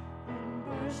slain, and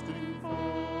bursting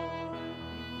forth in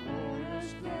glorious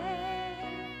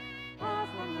day, out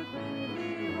from the grave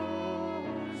he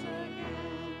rose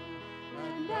again,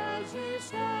 and as he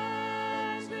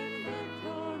stands in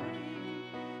victory,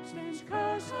 since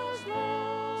curse has lost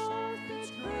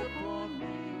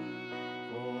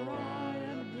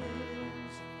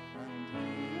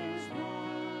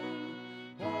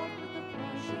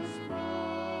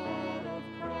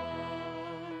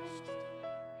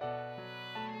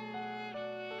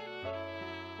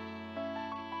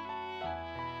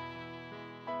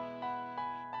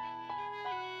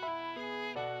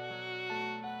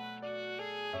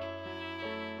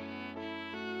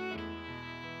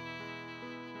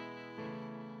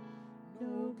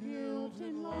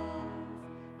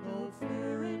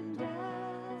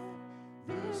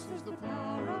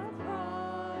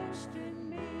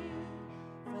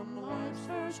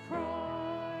hours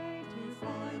cry to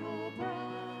final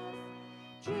breath.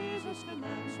 Jesus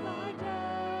demands my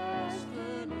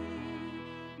destiny.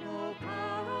 No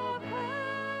power of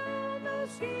hell, no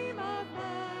scheme of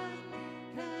man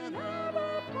can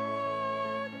ever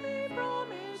part me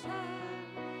from his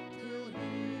hand till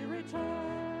he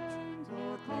returns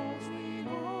or calls me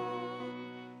home.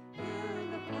 Here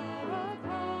in the power of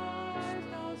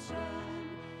Christ I'll stand.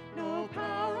 No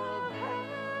power of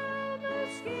hell, no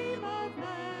scheme of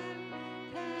man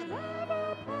can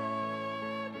ever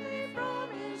part me from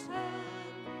his hand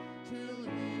till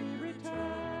he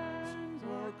returns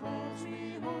or calls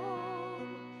me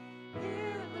home.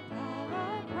 Here in the power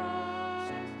of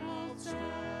Christ I'll stand.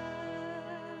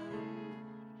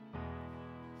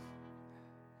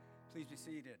 Please be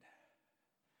seated.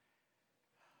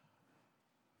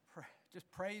 Just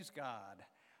praise God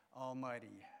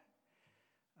Almighty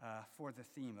for the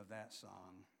theme of that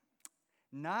song.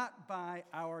 Not by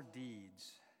our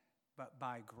deeds, but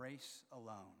by grace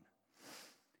alone.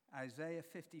 Isaiah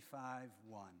 55:1.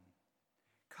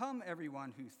 Come,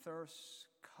 everyone who thirsts,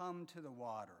 come to the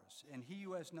waters, and he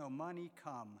who has no money,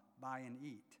 come, buy and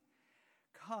eat.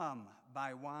 Come,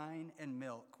 buy wine and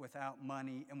milk without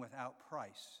money and without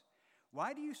price.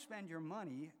 Why do you spend your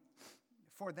money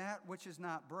for that which is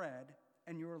not bread,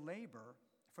 and your labor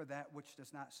for that which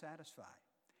does not satisfy?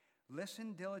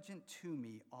 Listen diligent to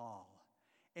me all,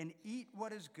 and eat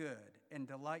what is good, and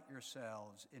delight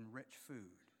yourselves in rich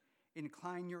food.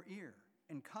 Incline your ear,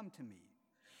 and come to me.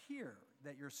 Hear,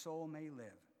 that your soul may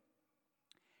live.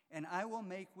 And I will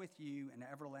make with you an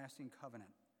everlasting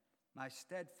covenant, my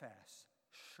steadfast,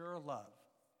 sure love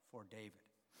for David.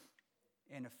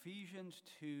 In Ephesians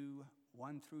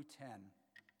 2:1-10.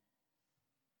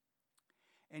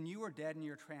 And you were dead in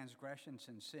your transgressions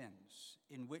and sins,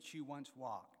 in which you once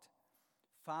walked,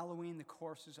 following the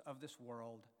courses of this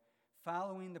world,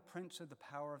 following the prince of the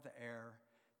power of the air,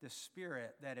 the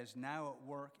spirit that is now at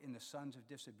work in the sons of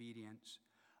disobedience,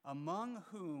 among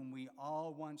whom we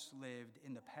all once lived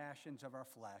in the passions of our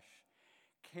flesh,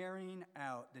 carrying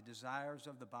out the desires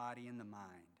of the body and the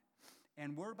mind,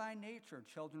 and were by nature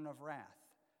children of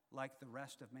wrath, like the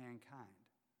rest of mankind.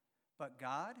 But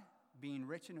God, being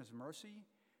rich in his mercy,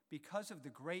 because of the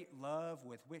great love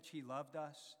with which he loved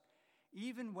us,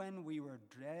 even when we were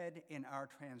dead in our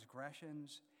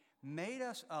transgressions, made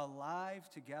us alive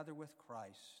together with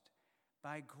Christ.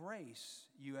 By grace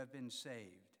you have been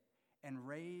saved, and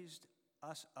raised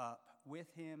us up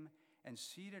with him, and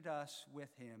seated us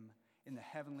with him in the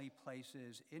heavenly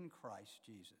places in Christ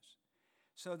Jesus,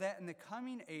 so that in the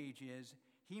coming ages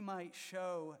he might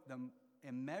show the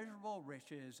immeasurable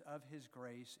riches of his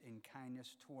grace and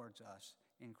kindness towards us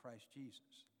in Christ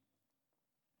Jesus.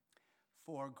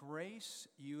 For grace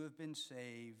you have been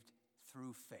saved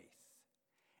through faith,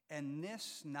 and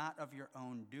this not of your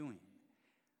own doing,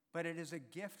 but it is a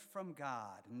gift from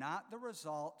God, not the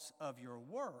results of your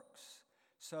works,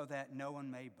 so that no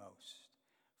one may boast.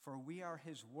 For we are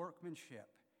his workmanship,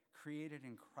 created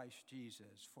in Christ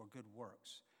Jesus for good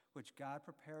works, which God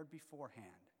prepared beforehand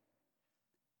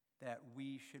that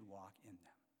we should walk in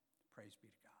them. Praise be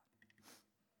to God.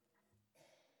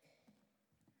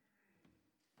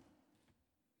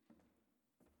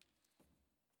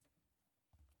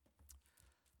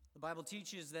 The Bible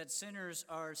teaches that sinners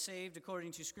are saved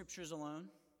according to Scriptures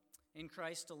alone, in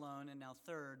Christ alone, and now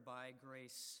third, by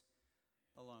grace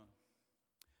alone.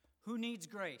 Who needs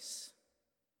grace?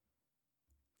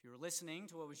 If you were listening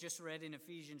to what was just read in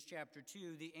Ephesians chapter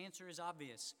 2, the answer is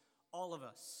obvious. All of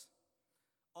us.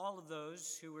 All of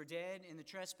those who were dead in the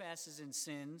trespasses and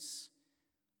sins,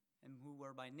 and who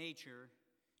were by nature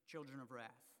children of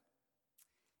wrath.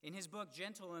 In his book,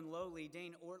 Gentle and Lowly,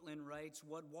 Dane Ortlund writes,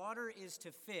 "What water is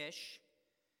to fish,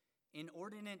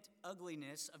 inordinate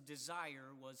ugliness of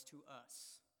desire was to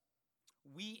us.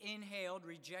 We inhaled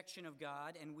rejection of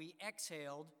God, and we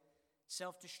exhaled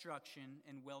self-destruction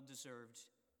and well-deserved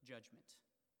judgment."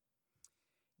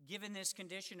 Given this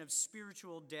condition of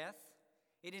spiritual death,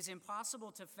 it is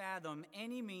impossible to fathom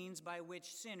any means by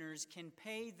which sinners can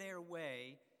pay their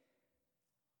way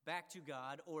back to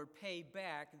God or pay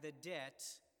back the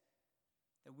debt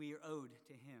that we are owed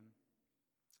to him.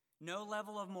 No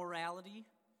level of morality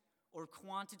or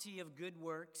quantity of good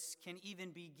works can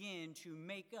even begin to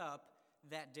make up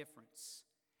that difference.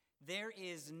 There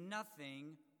is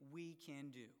nothing we can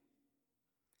do.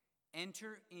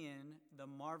 Enter in the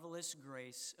marvelous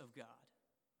grace of God.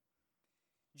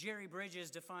 Jerry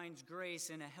Bridges defines grace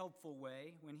in a helpful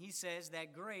way when he says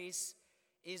that grace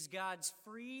is God's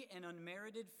free and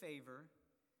unmerited favor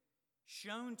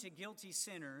shown to guilty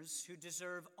sinners who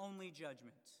deserve only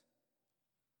judgment.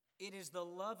 It is the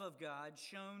love of God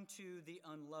shown to the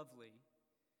unlovely.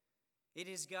 It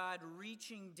is God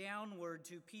reaching downward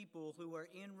to people who are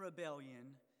in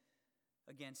rebellion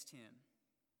against him.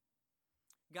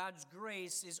 God's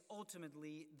grace is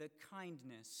ultimately the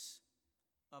kindness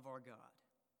of our God,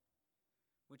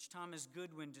 which Thomas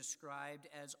Goodwin described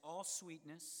as all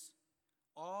sweetness,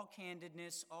 all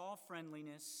candidness, all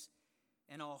friendliness,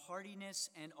 and all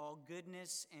heartiness and all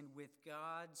goodness, and with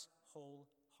God's whole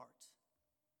heart.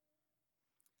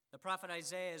 The prophet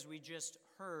Isaiah, as we just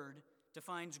heard,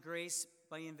 defines grace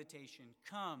by invitation.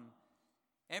 Come,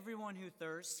 everyone who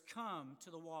thirsts, come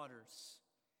to the waters.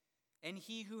 And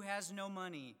he who has no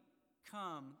money,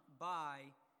 come, buy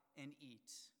and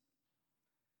eat.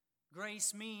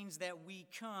 Grace means that we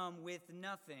come with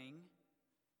nothing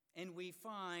and we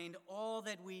find all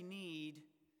that we need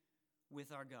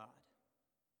with our God.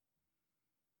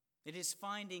 It is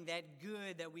finding that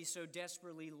good that we so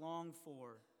desperately long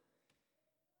for.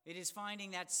 It is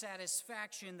finding that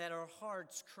satisfaction that our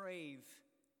hearts crave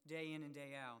day in and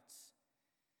day out.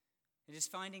 It is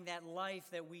finding that life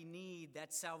that we need,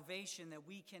 that salvation that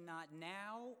we cannot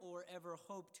now or ever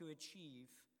hope to achieve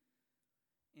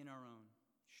in our own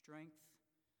strength.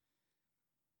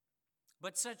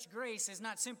 But such grace is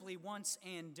not simply once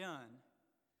and done.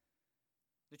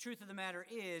 The truth of the matter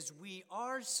is, we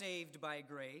are saved by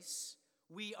grace,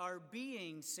 we are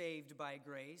being saved by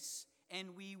grace,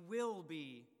 and we will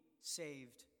be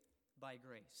saved by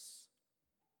grace.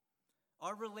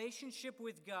 Our relationship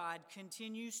with God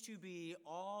continues to be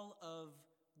all of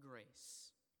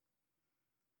grace.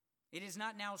 It is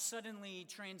not now suddenly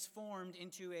transformed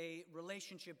into a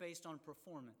relationship based on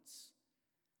performance.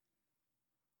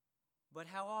 But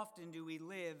how often do we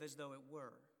live as though it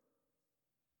were?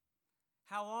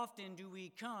 How often do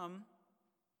we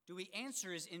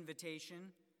answer his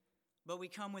invitation, but we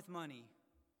come with money,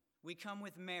 we come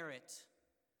with merit,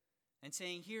 and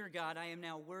saying, "Here, God, I am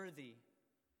now worthy,"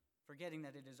 forgetting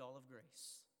that it is all of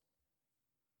grace.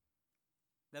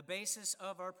 The basis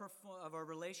of our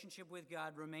relationship with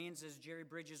God remains, as Jerry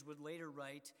Bridges would later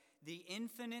write, the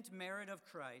infinite merit of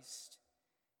Christ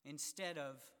instead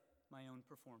of my own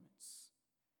performance.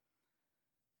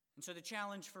 And so the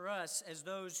challenge for us as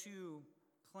those who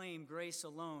claim grace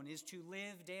alone is to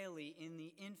live daily in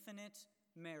the infinite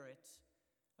merit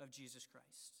of Jesus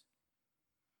Christ.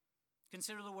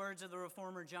 Consider the words of the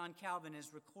reformer John Calvin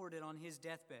as recorded on his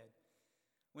deathbed,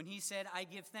 when he said, "I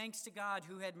give thanks to God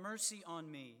who had mercy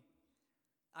on me.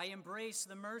 I embrace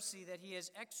the mercy that he has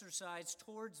exercised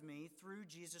towards me through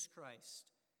Jesus Christ,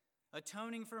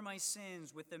 atoning for my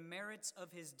sins with the merits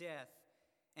of his death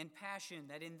and passion,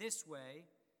 that in this way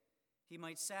he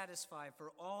might satisfy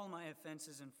for all my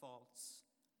offenses and faults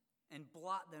and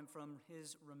blot them from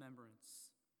his remembrance.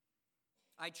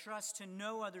 I trust to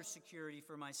no other security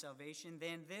for my salvation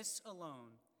than this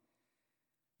alone,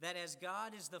 that as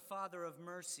God is the Father of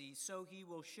mercy, so he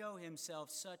will show himself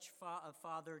such a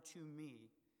Father to me,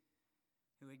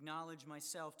 who acknowledge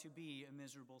myself to be a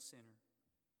miserable sinner."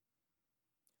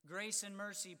 Grace and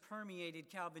mercy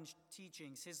permeated Calvin's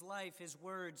teachings, his life, his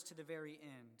words to the very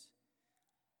end.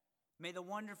 May the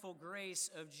wonderful grace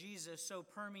of Jesus so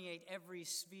permeate every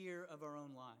sphere of our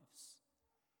own lives.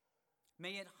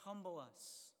 May it humble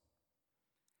us.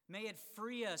 May it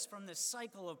free us from the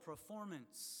cycle of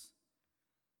performance.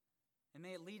 And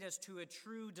may it lead us to a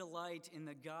true delight in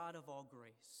the God of all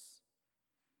grace.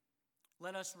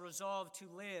 Let us resolve to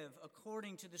live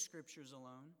according to the Scriptures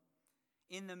alone,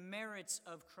 in the merits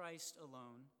of Christ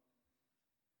alone,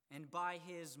 and by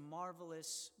his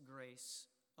marvelous grace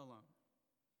alone.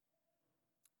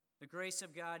 The grace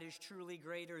of God is truly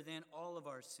greater than all of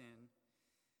our sin.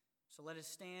 So let us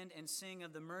stand and sing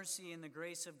of the mercy and the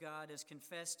grace of God as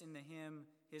confessed in the hymn,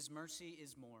 "His Mercy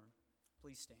is More."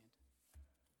 Please stand.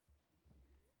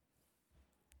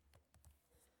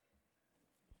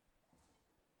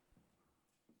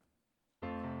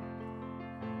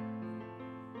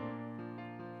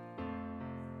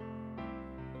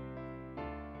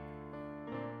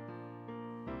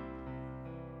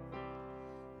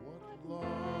 What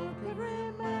love could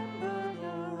remember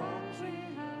the wrongs we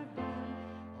have done?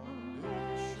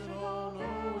 Omniscient,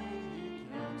 all-knowing, he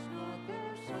counts not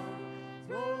their sum.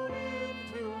 Thrown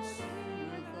into a sea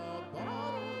without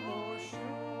bottom or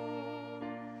shore.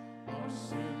 Our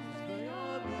sins, they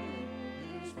are many,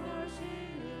 his mercy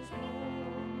is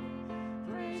more.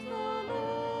 Praise the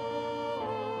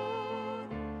Lord,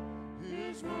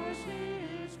 his mercy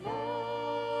is more.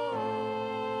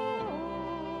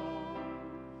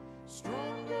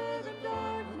 Stronger than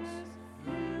darkness,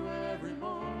 new every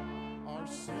morn. Our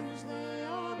sins, they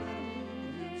are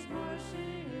many, his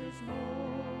mercy is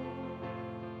more.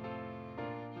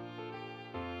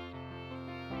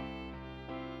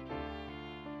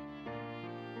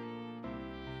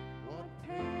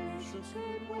 Jesus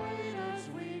could wait as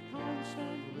we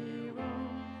constantly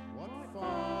roam. What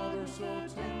Father so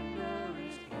tender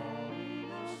is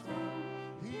calling us home?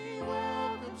 He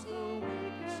welcomes the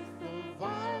weakest, the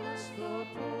vilest, the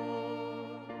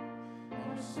poor.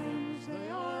 Our sins, they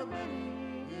are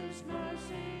many, His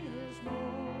mercy is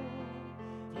more.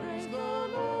 Praise the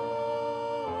Lord,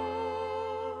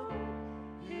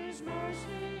 His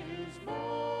mercy is more.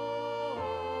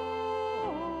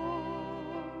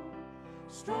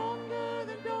 Stronger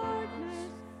than darkness,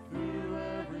 new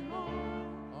every morn.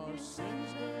 Our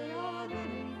sins, they are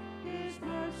many, His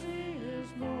mercy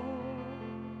is more.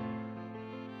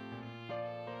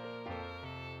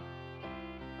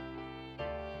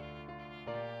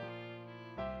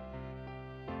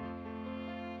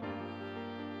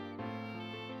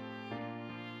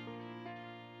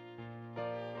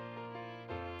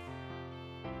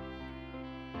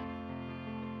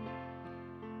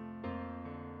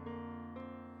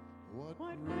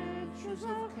 What riches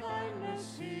of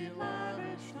kindness He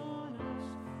lavished on us.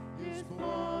 His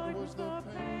blood was the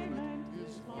payment,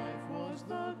 His life was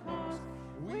the cost.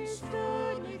 We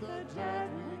stood neath a debt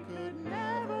we could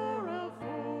never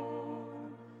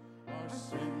afford. Our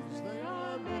sins, they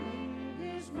are many,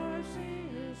 His mercy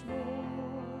is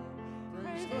more.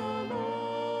 Praise the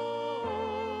Lord,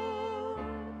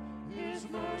 His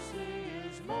mercy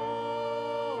is more.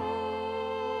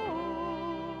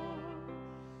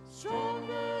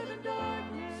 Stronger than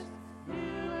darkness,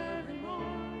 new every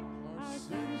morn. Our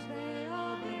sins, they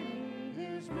are many,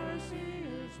 His mercy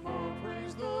is more.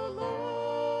 Praise the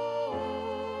Lord,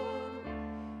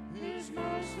 His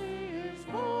mercy is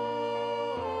more.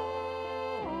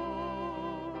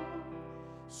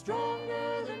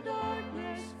 Stronger than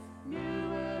darkness,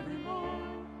 new every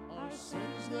morn. Our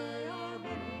sins, they are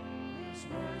many, His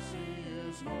mercy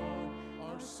is more.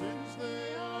 Our sins,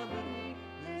 they are many,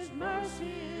 His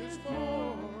mercy is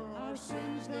more. Our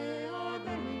sins, they are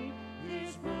many,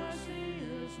 His mercy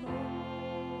is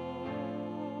more.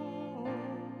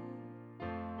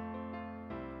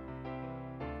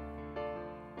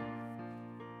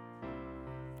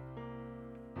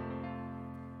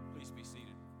 Please be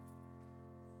seated.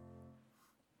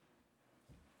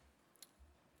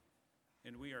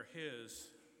 And we are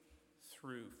His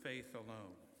through faith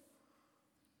alone.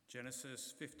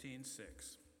 Genesis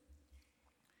 15:6.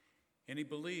 And he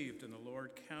believed, and the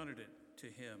Lord counted it to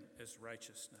him as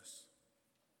righteousness.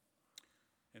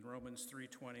 In Romans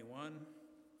 3:21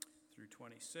 through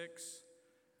 26,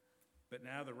 but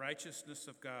now the righteousness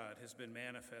of God has been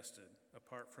manifested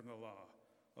apart from the law.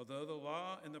 Although the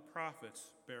law and the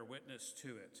prophets bear witness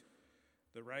to it,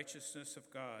 the righteousness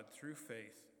of God through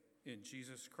faith in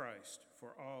Jesus Christ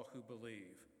for all who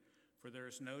believe. For there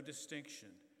is no distinction,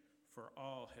 for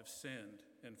all have sinned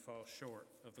and fall short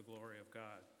of the glory of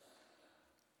God,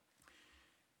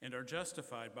 and are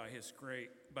justified by his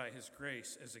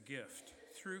grace as a gift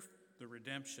through the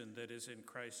redemption that is in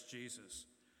Christ Jesus,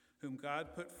 whom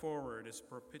God put forward as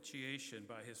propitiation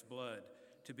by his blood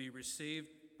to be received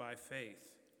by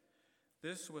faith.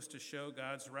 This was to show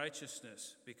God's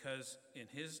righteousness, because in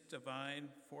his divine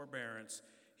forbearance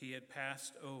he had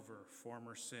passed over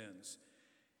former sins.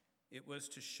 It was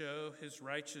to show his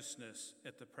righteousness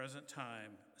at the present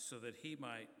time, so that he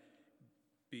might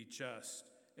be just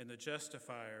and the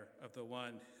justifier of the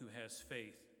one who has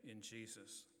faith in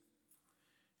Jesus.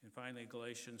 And finally,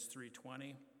 Galatians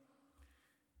 3:20.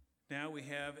 Now we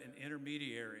have an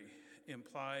intermediary,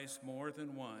 implies more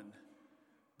than one,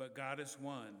 but God is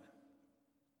one.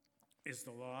 Is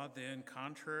the law then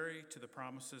contrary to the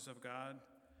promises of God?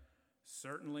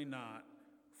 Certainly not,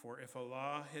 for if a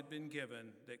law had been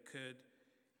given that could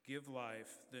give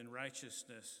life, then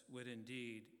righteousness would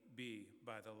indeed be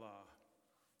by the law.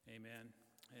 Amen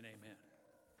and amen.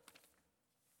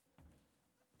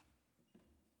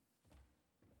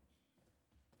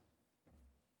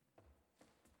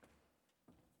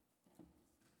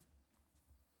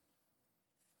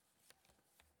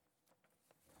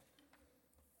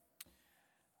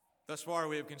 Thus far,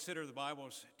 we have considered the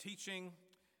Bible's teaching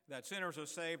that sinners are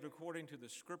saved according to the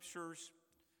Scriptures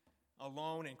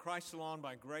alone, in Christ alone,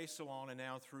 by grace alone, and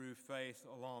now through faith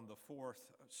alone, the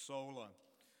fourth sola.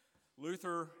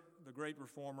 Luther, the great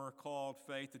reformer, called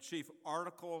faith the chief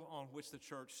article on which the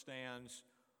church stands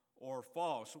or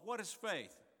falls. So what is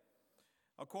faith?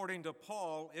 According to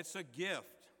Paul, it's a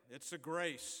gift, it's a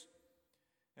grace,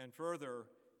 and further,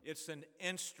 it's an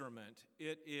instrument.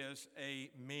 It is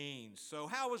a means. So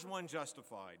how is one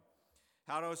justified?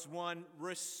 How does one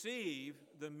receive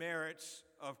the merits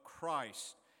of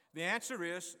Christ? The answer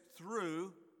is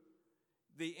through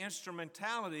the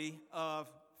instrumentality of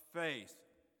faith.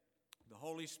 The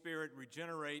Holy Spirit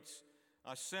regenerates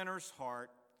a sinner's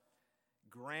heart,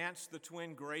 grants the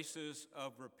twin graces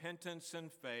of repentance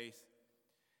and faith.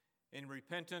 In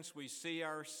repentance, we see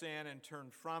our sin and turn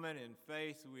from it. In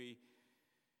faith, we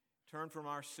turn from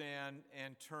our sin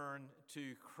and turn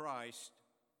to Christ.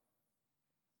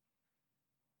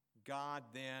 God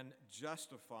then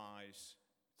justifies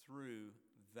through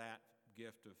that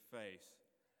gift of faith.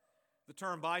 The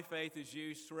term by faith is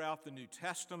used throughout the New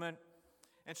Testament.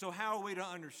 And so how are we to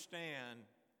understand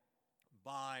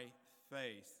by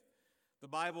faith? The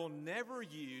Bible never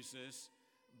uses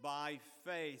by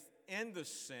faith in the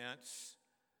sense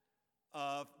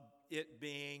of it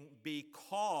being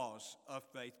because of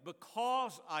faith.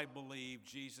 Because I believe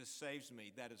Jesus saves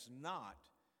me. That is not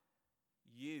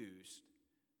used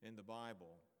in the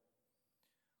Bible.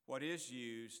 What is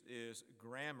used is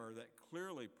grammar that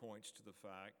clearly points to the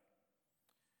fact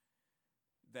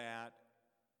that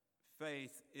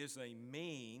faith is a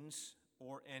means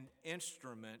or an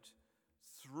instrument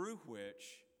through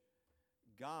which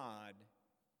God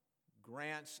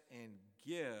grants and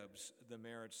gives the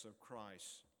merits of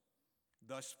Christ.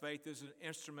 Thus, faith is an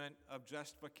instrument of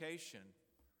justification.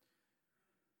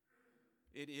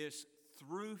 It is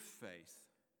through faith,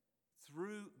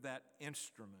 through that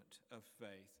instrument of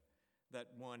faith, that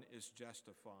one is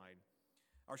justified.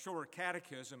 Our shorter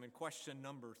catechism in question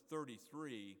number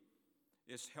 33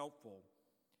 is helpful.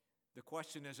 The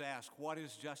question is asked, what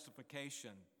is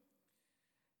justification?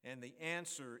 And the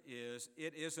answer is,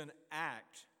 it is an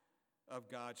act of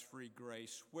God's free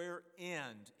grace,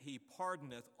 wherein he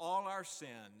pardoneth all our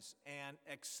sins and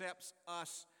accepts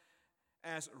us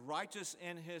as righteous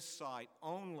in his sight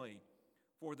only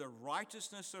for the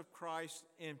righteousness of Christ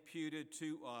imputed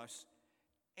to us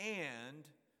and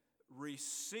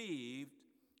received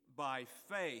by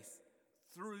faith,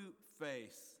 through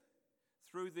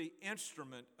the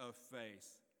instrument of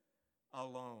faith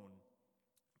alone.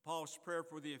 Paul's prayer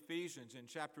for the Ephesians in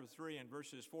chapter 3 and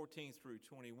verses 14 through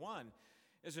 21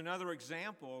 is another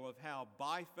example of how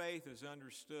by faith is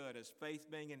understood as faith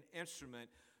being an instrument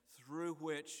through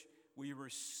which we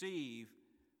receive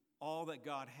all that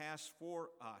God has for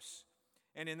us.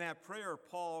 And in that prayer,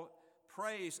 Paul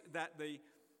prays that the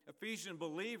Ephesian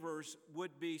believers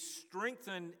would be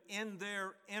strengthened in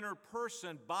their inner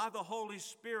person by the Holy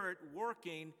Spirit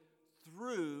working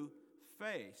through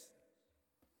faith.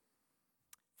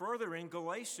 Further, in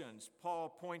Galatians, Paul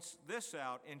points this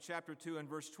out in chapter 2 and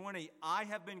verse 20. I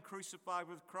have been crucified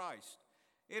with Christ.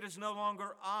 It is no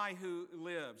longer I who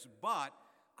lives, but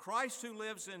Christ who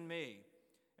lives in me.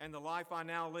 And the life I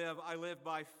now live, I live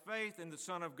by faith in the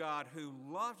Son of God who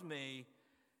loved me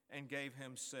and gave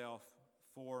himself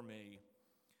for me.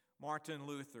 Martin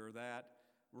Luther, that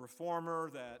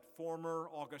reformer, that former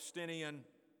Augustinian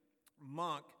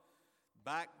monk,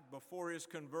 back before his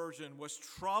conversion, was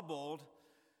troubled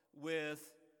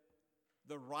with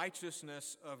the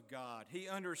righteousness of God. He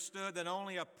understood that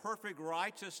only a perfect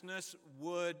righteousness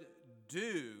would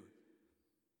do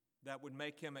that would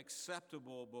make him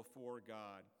acceptable before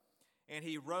God. And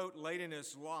he wrote late in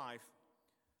his life,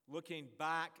 looking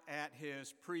back at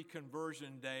his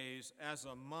pre-conversion days as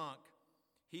a monk,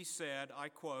 he said, I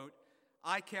quote,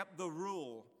 I kept the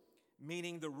rule,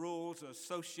 meaning the rules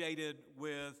associated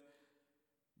with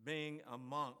being a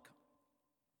monk.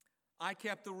 I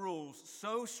kept the rules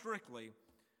so strictly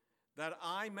that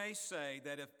I may say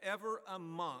that if ever a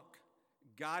monk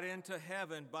got into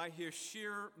heaven by his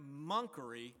sheer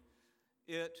monkery,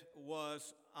 it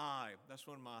was I. That's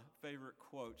one of my favorite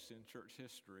quotes in church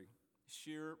history.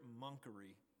 Sheer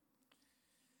monkery.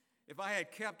 If I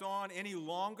had kept on any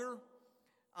longer,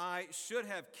 I should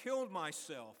have killed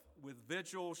myself with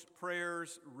vigils,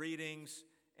 prayers, readings,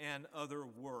 and other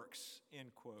works,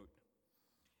 end quote.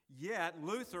 Yet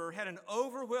Luther had an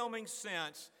overwhelming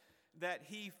sense that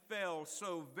he fell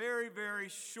so very, very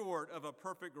short of a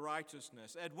perfect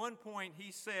righteousness. At one point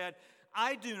he said,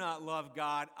 I do not love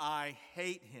God, I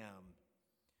hate him.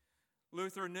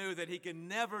 Luther knew that he could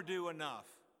never do enough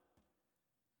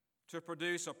to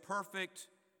produce a perfect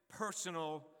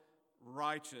personal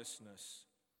righteousness.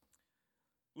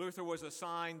 Luther was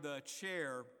assigned the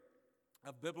chair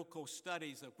of biblical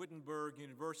studies at Wittenberg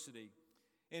University.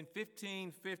 In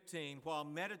 1515, while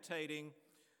meditating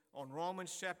on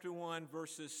Romans chapter 1,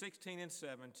 verses 16 and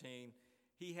 17,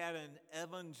 he had an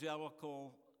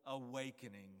evangelical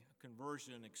awakening, a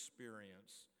conversion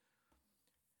experience.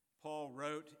 Paul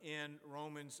wrote in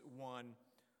Romans 1,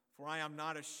 For I am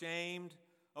not ashamed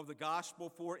of the gospel,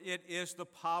 for it is the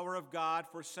power of God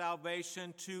for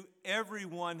salvation to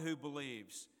everyone who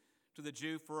believes, to the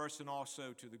Jew first and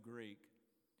also to the Greek.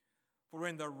 For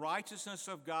in the righteousness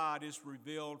of God is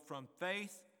revealed from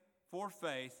faith for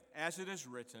faith, as it is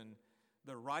written,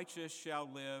 the righteous shall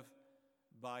live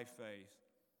by faith.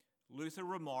 Luther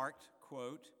remarked,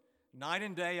 quote, night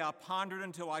and day I pondered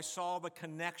until I saw the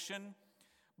connection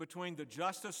between the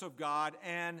justice of God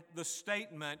and the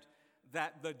statement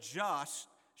that the just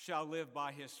shall live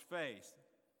by his faith.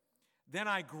 Then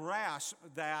I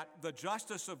grasped that the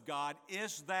justice of God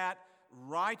is that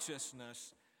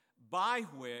righteousness by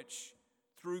which,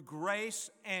 through grace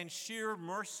and sheer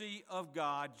mercy of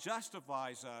God,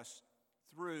 justifies us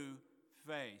through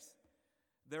faith.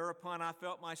 Thereupon I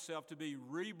felt myself to be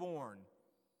reborn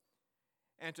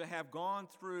and to have gone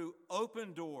through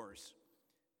open doors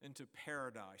into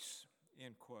paradise,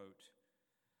 end quote.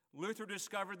 Luther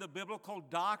discovered the biblical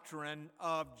doctrine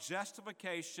of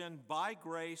justification by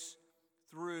grace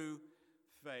through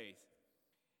faith.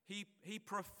 He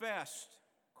professed,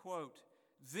 quote,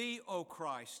 Thee, O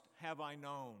Christ, have I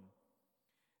known.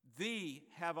 Thee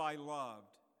have I loved.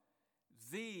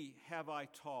 Thee have I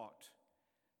taught.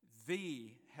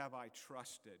 Thee have I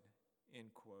trusted,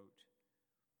 end quote.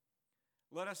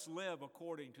 Let us live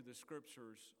according to the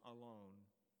Scriptures alone,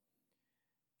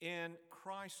 in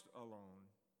Christ alone,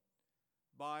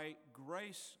 by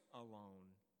grace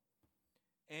alone,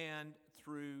 and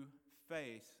through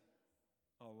faith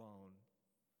alone.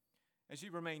 As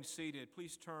you remain seated,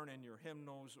 please turn in your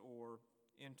hymnals or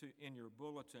in your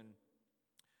bulletin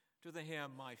to the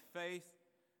hymn, My Faith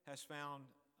Has Found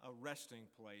a Resting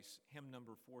Place, hymn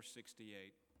number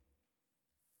 468.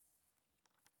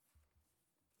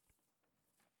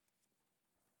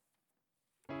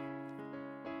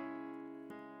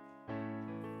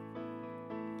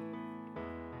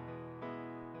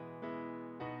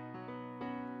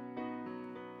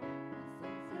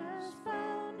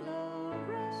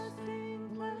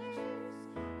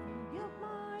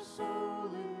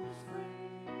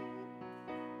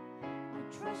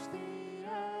 Trust the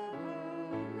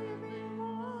ever-living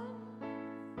one,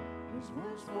 His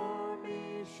words for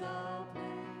me shall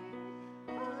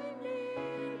plead. I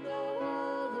need no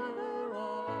other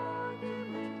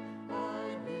argument,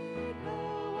 I need no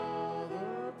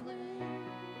other plea,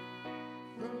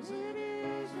 'cause it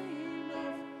is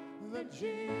enough that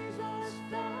Jesus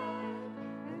died,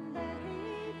 and that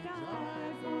He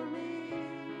died for me.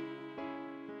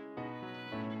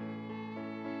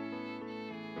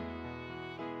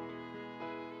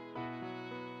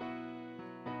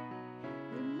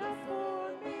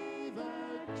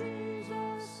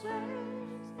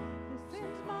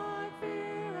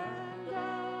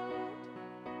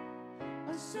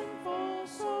 Sinful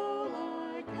soul,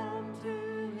 I come to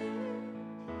Him,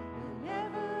 He'll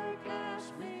never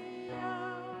cast me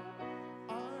out.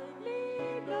 I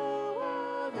need no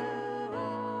other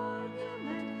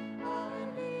argument, I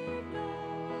need no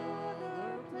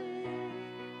other plea,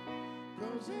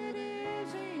 'cause it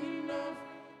is enough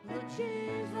that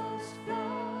Jesus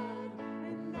died,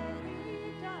 and that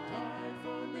He died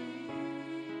for me.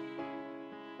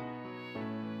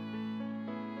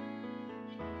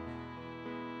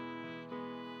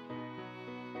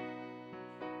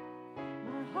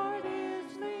 My heart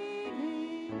is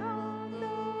leaning on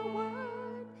the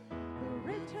word, the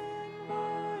written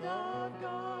word of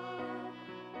God.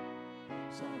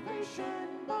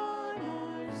 Salvation by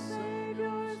my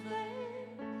Savior's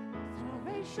name,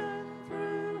 salvation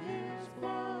through His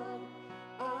blood.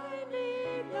 I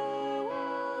need no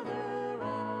other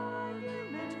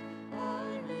argument,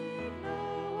 I need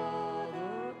no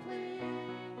other plea,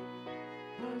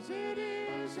 'cause it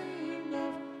is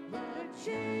enough that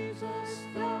Jesus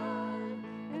died,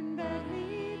 and that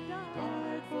He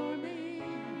died for me.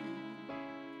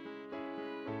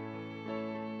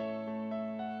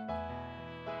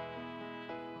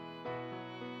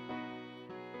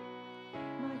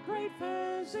 My great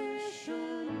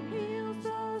physician heals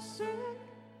the sick,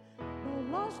 the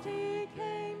lost He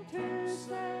came to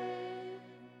save.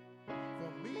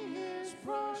 For me His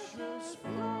precious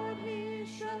blood He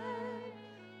shed,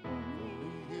 for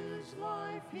me His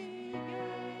life He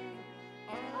gave.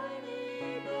 I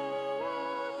need no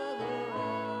other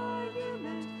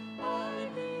argument, I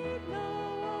need no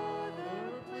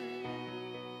other plea,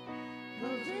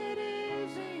 'cause it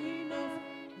is enough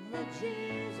that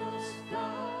Jesus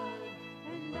died,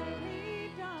 and that He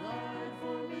died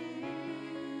for me.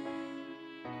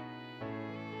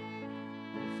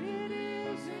 'Cause it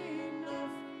is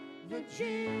enough that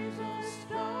Jesus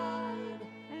died,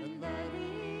 and that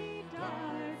He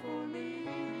died for me.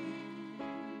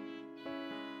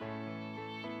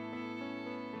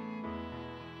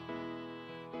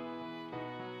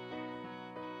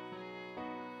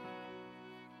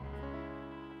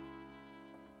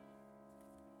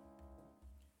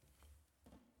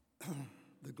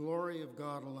 the glory of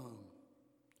God alone.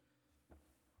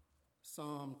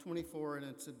 Psalm 24 in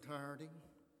its entirety.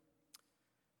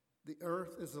 The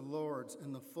earth is the Lord's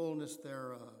and the fullness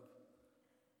thereof,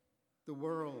 the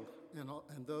world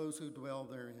and those who dwell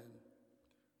therein.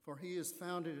 For he has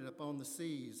founded it upon the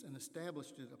seas and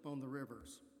established it upon the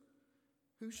rivers.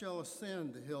 Who shall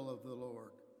ascend the hill of the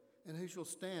Lord, and who shall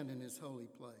stand in his holy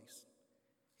place?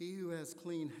 He who has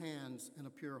clean hands and a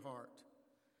pure heart,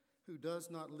 who does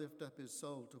not lift up his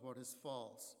soul to what is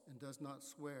false and does not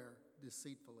swear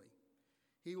deceitfully.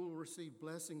 He will receive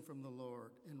blessing from the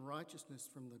Lord and righteousness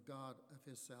from the God of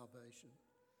his salvation.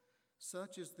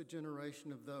 Such is the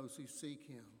generation of those who seek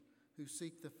him, who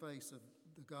seek the face of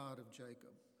the God of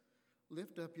Jacob.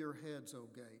 Lift up your heads, O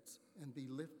gates, and be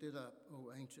lifted up,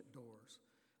 O ancient doors,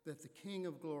 that the King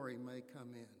of glory may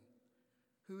come in.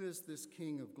 Who is this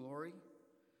King of glory?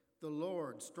 The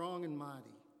Lord, strong and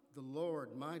mighty, the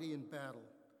Lord, mighty in battle.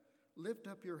 Lift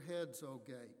up your heads, O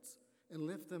gates, and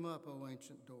lift them up, O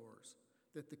ancient doors,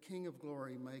 that the King of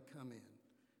glory may come in.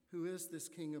 Who is this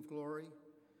King of glory?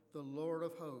 The Lord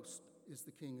of hosts is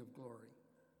the King of glory.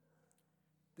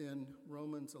 Then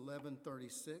Romans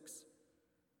 11:36,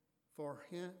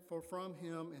 for from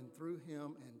him and through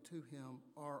him and to him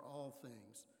are all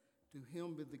things. To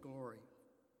him be the glory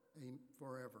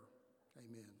forever.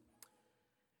 Amen.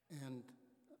 And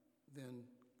then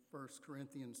 1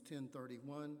 Corinthians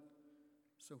 10:31,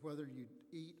 so whether you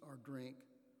eat or drink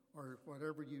or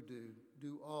whatever you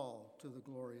do all to the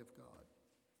glory of God.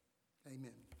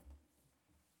 Amen.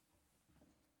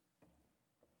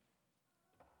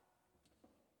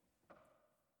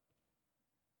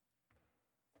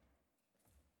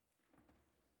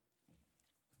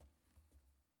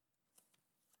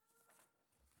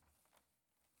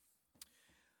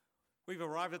 We've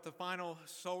arrived at the final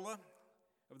sola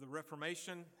of the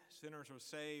Reformation. Sinners are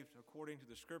saved according to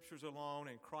the Scriptures alone,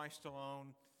 in Christ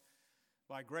alone,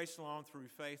 by grace alone, through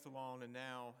faith alone, and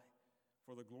now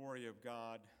for the glory of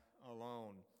God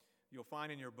alone. You'll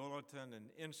find in your bulletin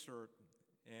an insert,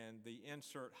 and the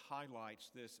insert highlights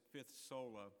this fifth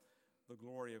sola, the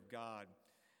glory of God.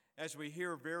 As we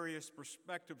hear various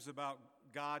perspectives about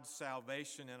God's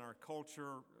salvation in our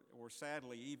culture, or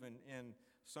sadly even in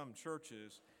some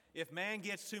churches, if man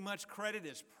gets too much credit,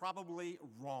 it's probably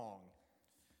wrong.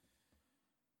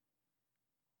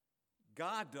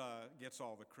 God gets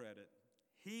all the credit.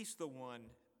 He's the one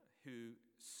who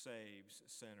saves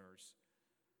sinners.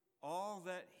 All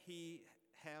that he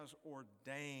has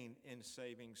ordained in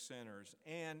saving sinners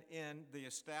and in the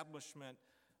establishment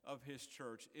of his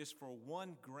church is for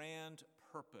one grand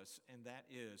purpose, and that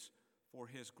is for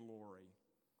his glory.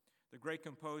 The great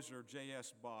composer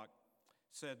J.S. Bach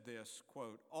said this,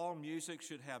 quote, "All music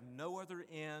should have no other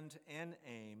end and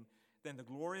aim than the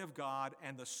glory of God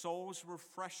and the soul's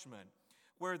refreshment.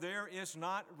 Where this is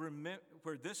not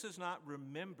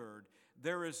remembered,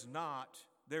 there is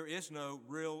no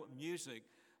real music,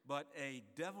 but a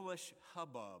devilish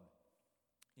hubbub,"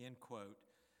 end quote.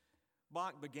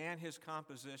 Bach began his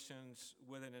compositions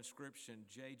with an inscription,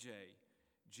 JJ,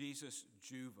 Jesus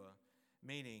Juva,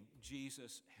 meaning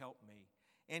Jesus help me.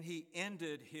 And he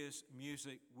ended his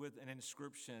music with an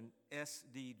inscription,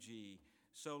 SDG,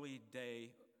 Soli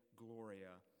Deo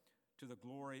Gloria, to the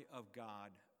glory of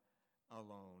God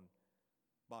alone.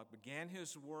 Bach began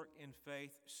his work in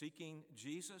faith, seeking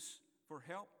Jesus for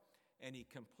help, and he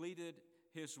completed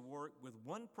his work with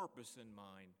one purpose in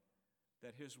mind,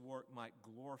 that his work might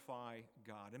glorify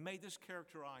God. And may this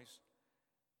characterize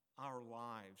our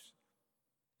lives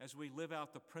as we live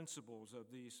out the principles of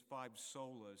these five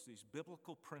solas, these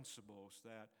biblical principles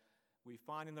that we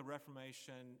find in the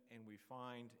Reformation and we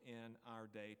find in our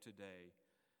day today,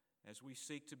 as we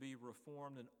seek to be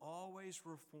reformed and always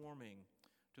reforming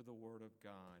to the Word of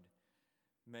God.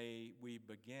 May we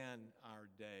begin our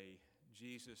day,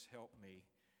 Jesus help me.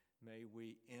 May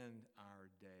we end our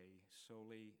day,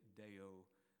 Soli Deo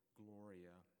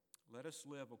Gloria. Let us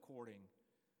live according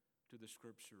to the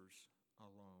Scriptures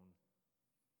alone.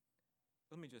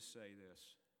 Let me just say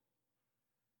this.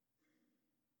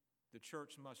 The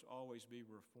church must always be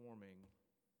reforming,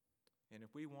 and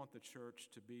if we want the church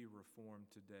to be reformed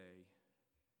today,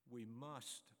 we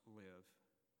must live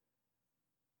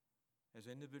as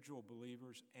individual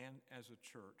believers and as a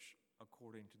church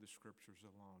according to the Scriptures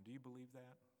alone. Do you believe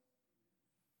that?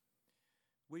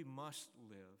 We must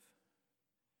live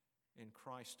in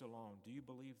Christ alone. Do you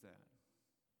believe that?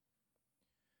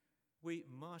 We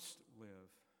must live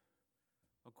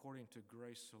according to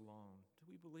grace alone. Do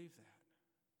we believe that?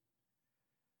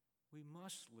 We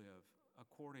must live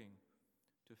according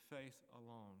to faith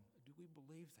alone. Do we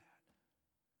believe that?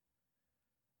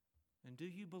 And do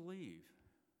you believe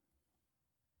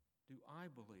do I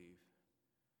believe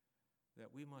that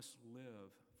we must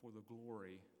live for the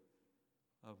glory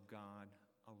of God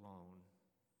alone.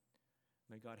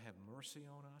 May God have mercy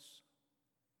on us,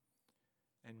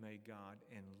 and may God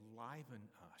enliven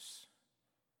us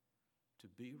to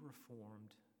be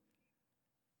reformed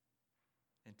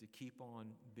and to keep on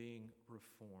being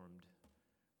reformed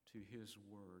to His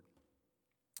Word.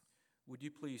 Would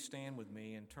you please stand with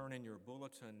me and turn in your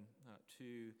bulletin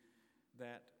to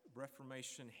that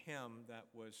Reformation hymn that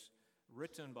was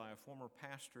written by a former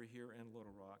pastor here in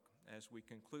Little Rock as we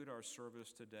conclude our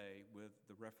service today with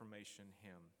the Reformation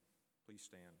hymn. Please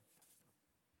stand.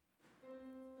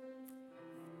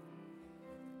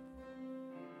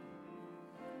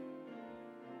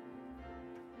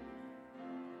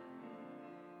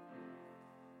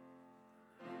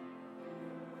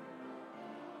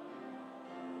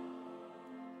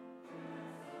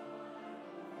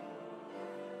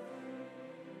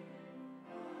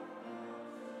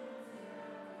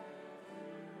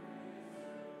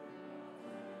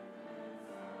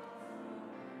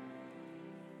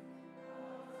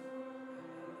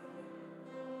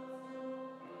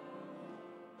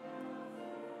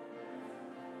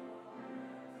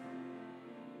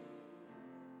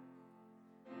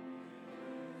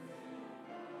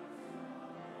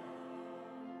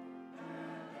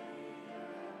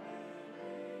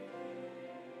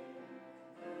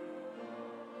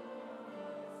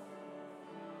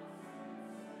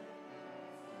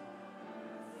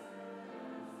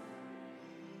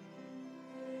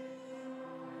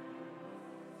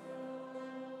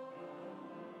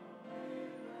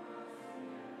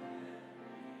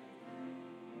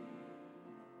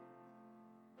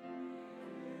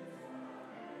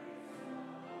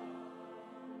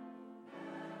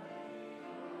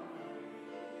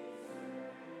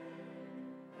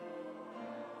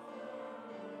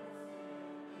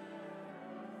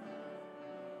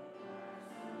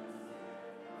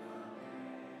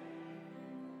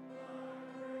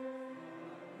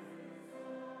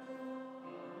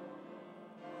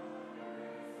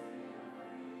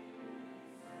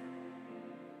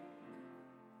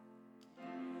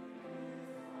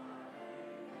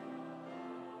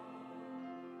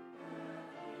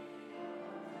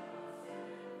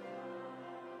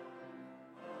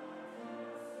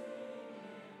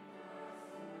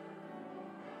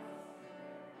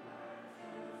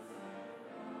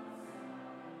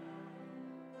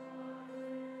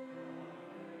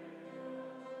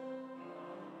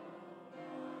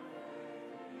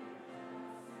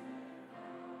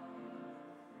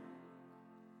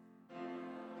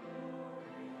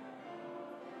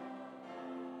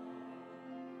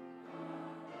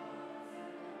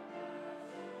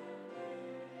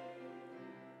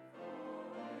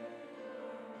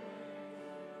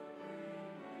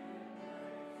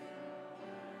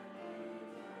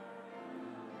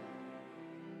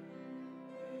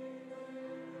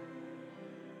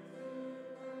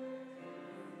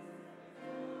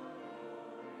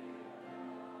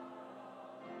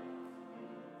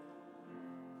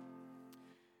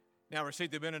 Now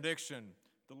receive the benediction.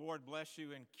 The Lord bless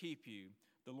you and keep you.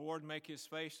 The Lord make His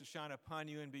face to shine upon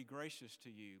you and be gracious to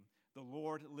you. The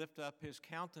Lord lift up His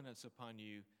countenance upon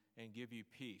you and give you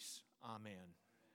peace. Amen.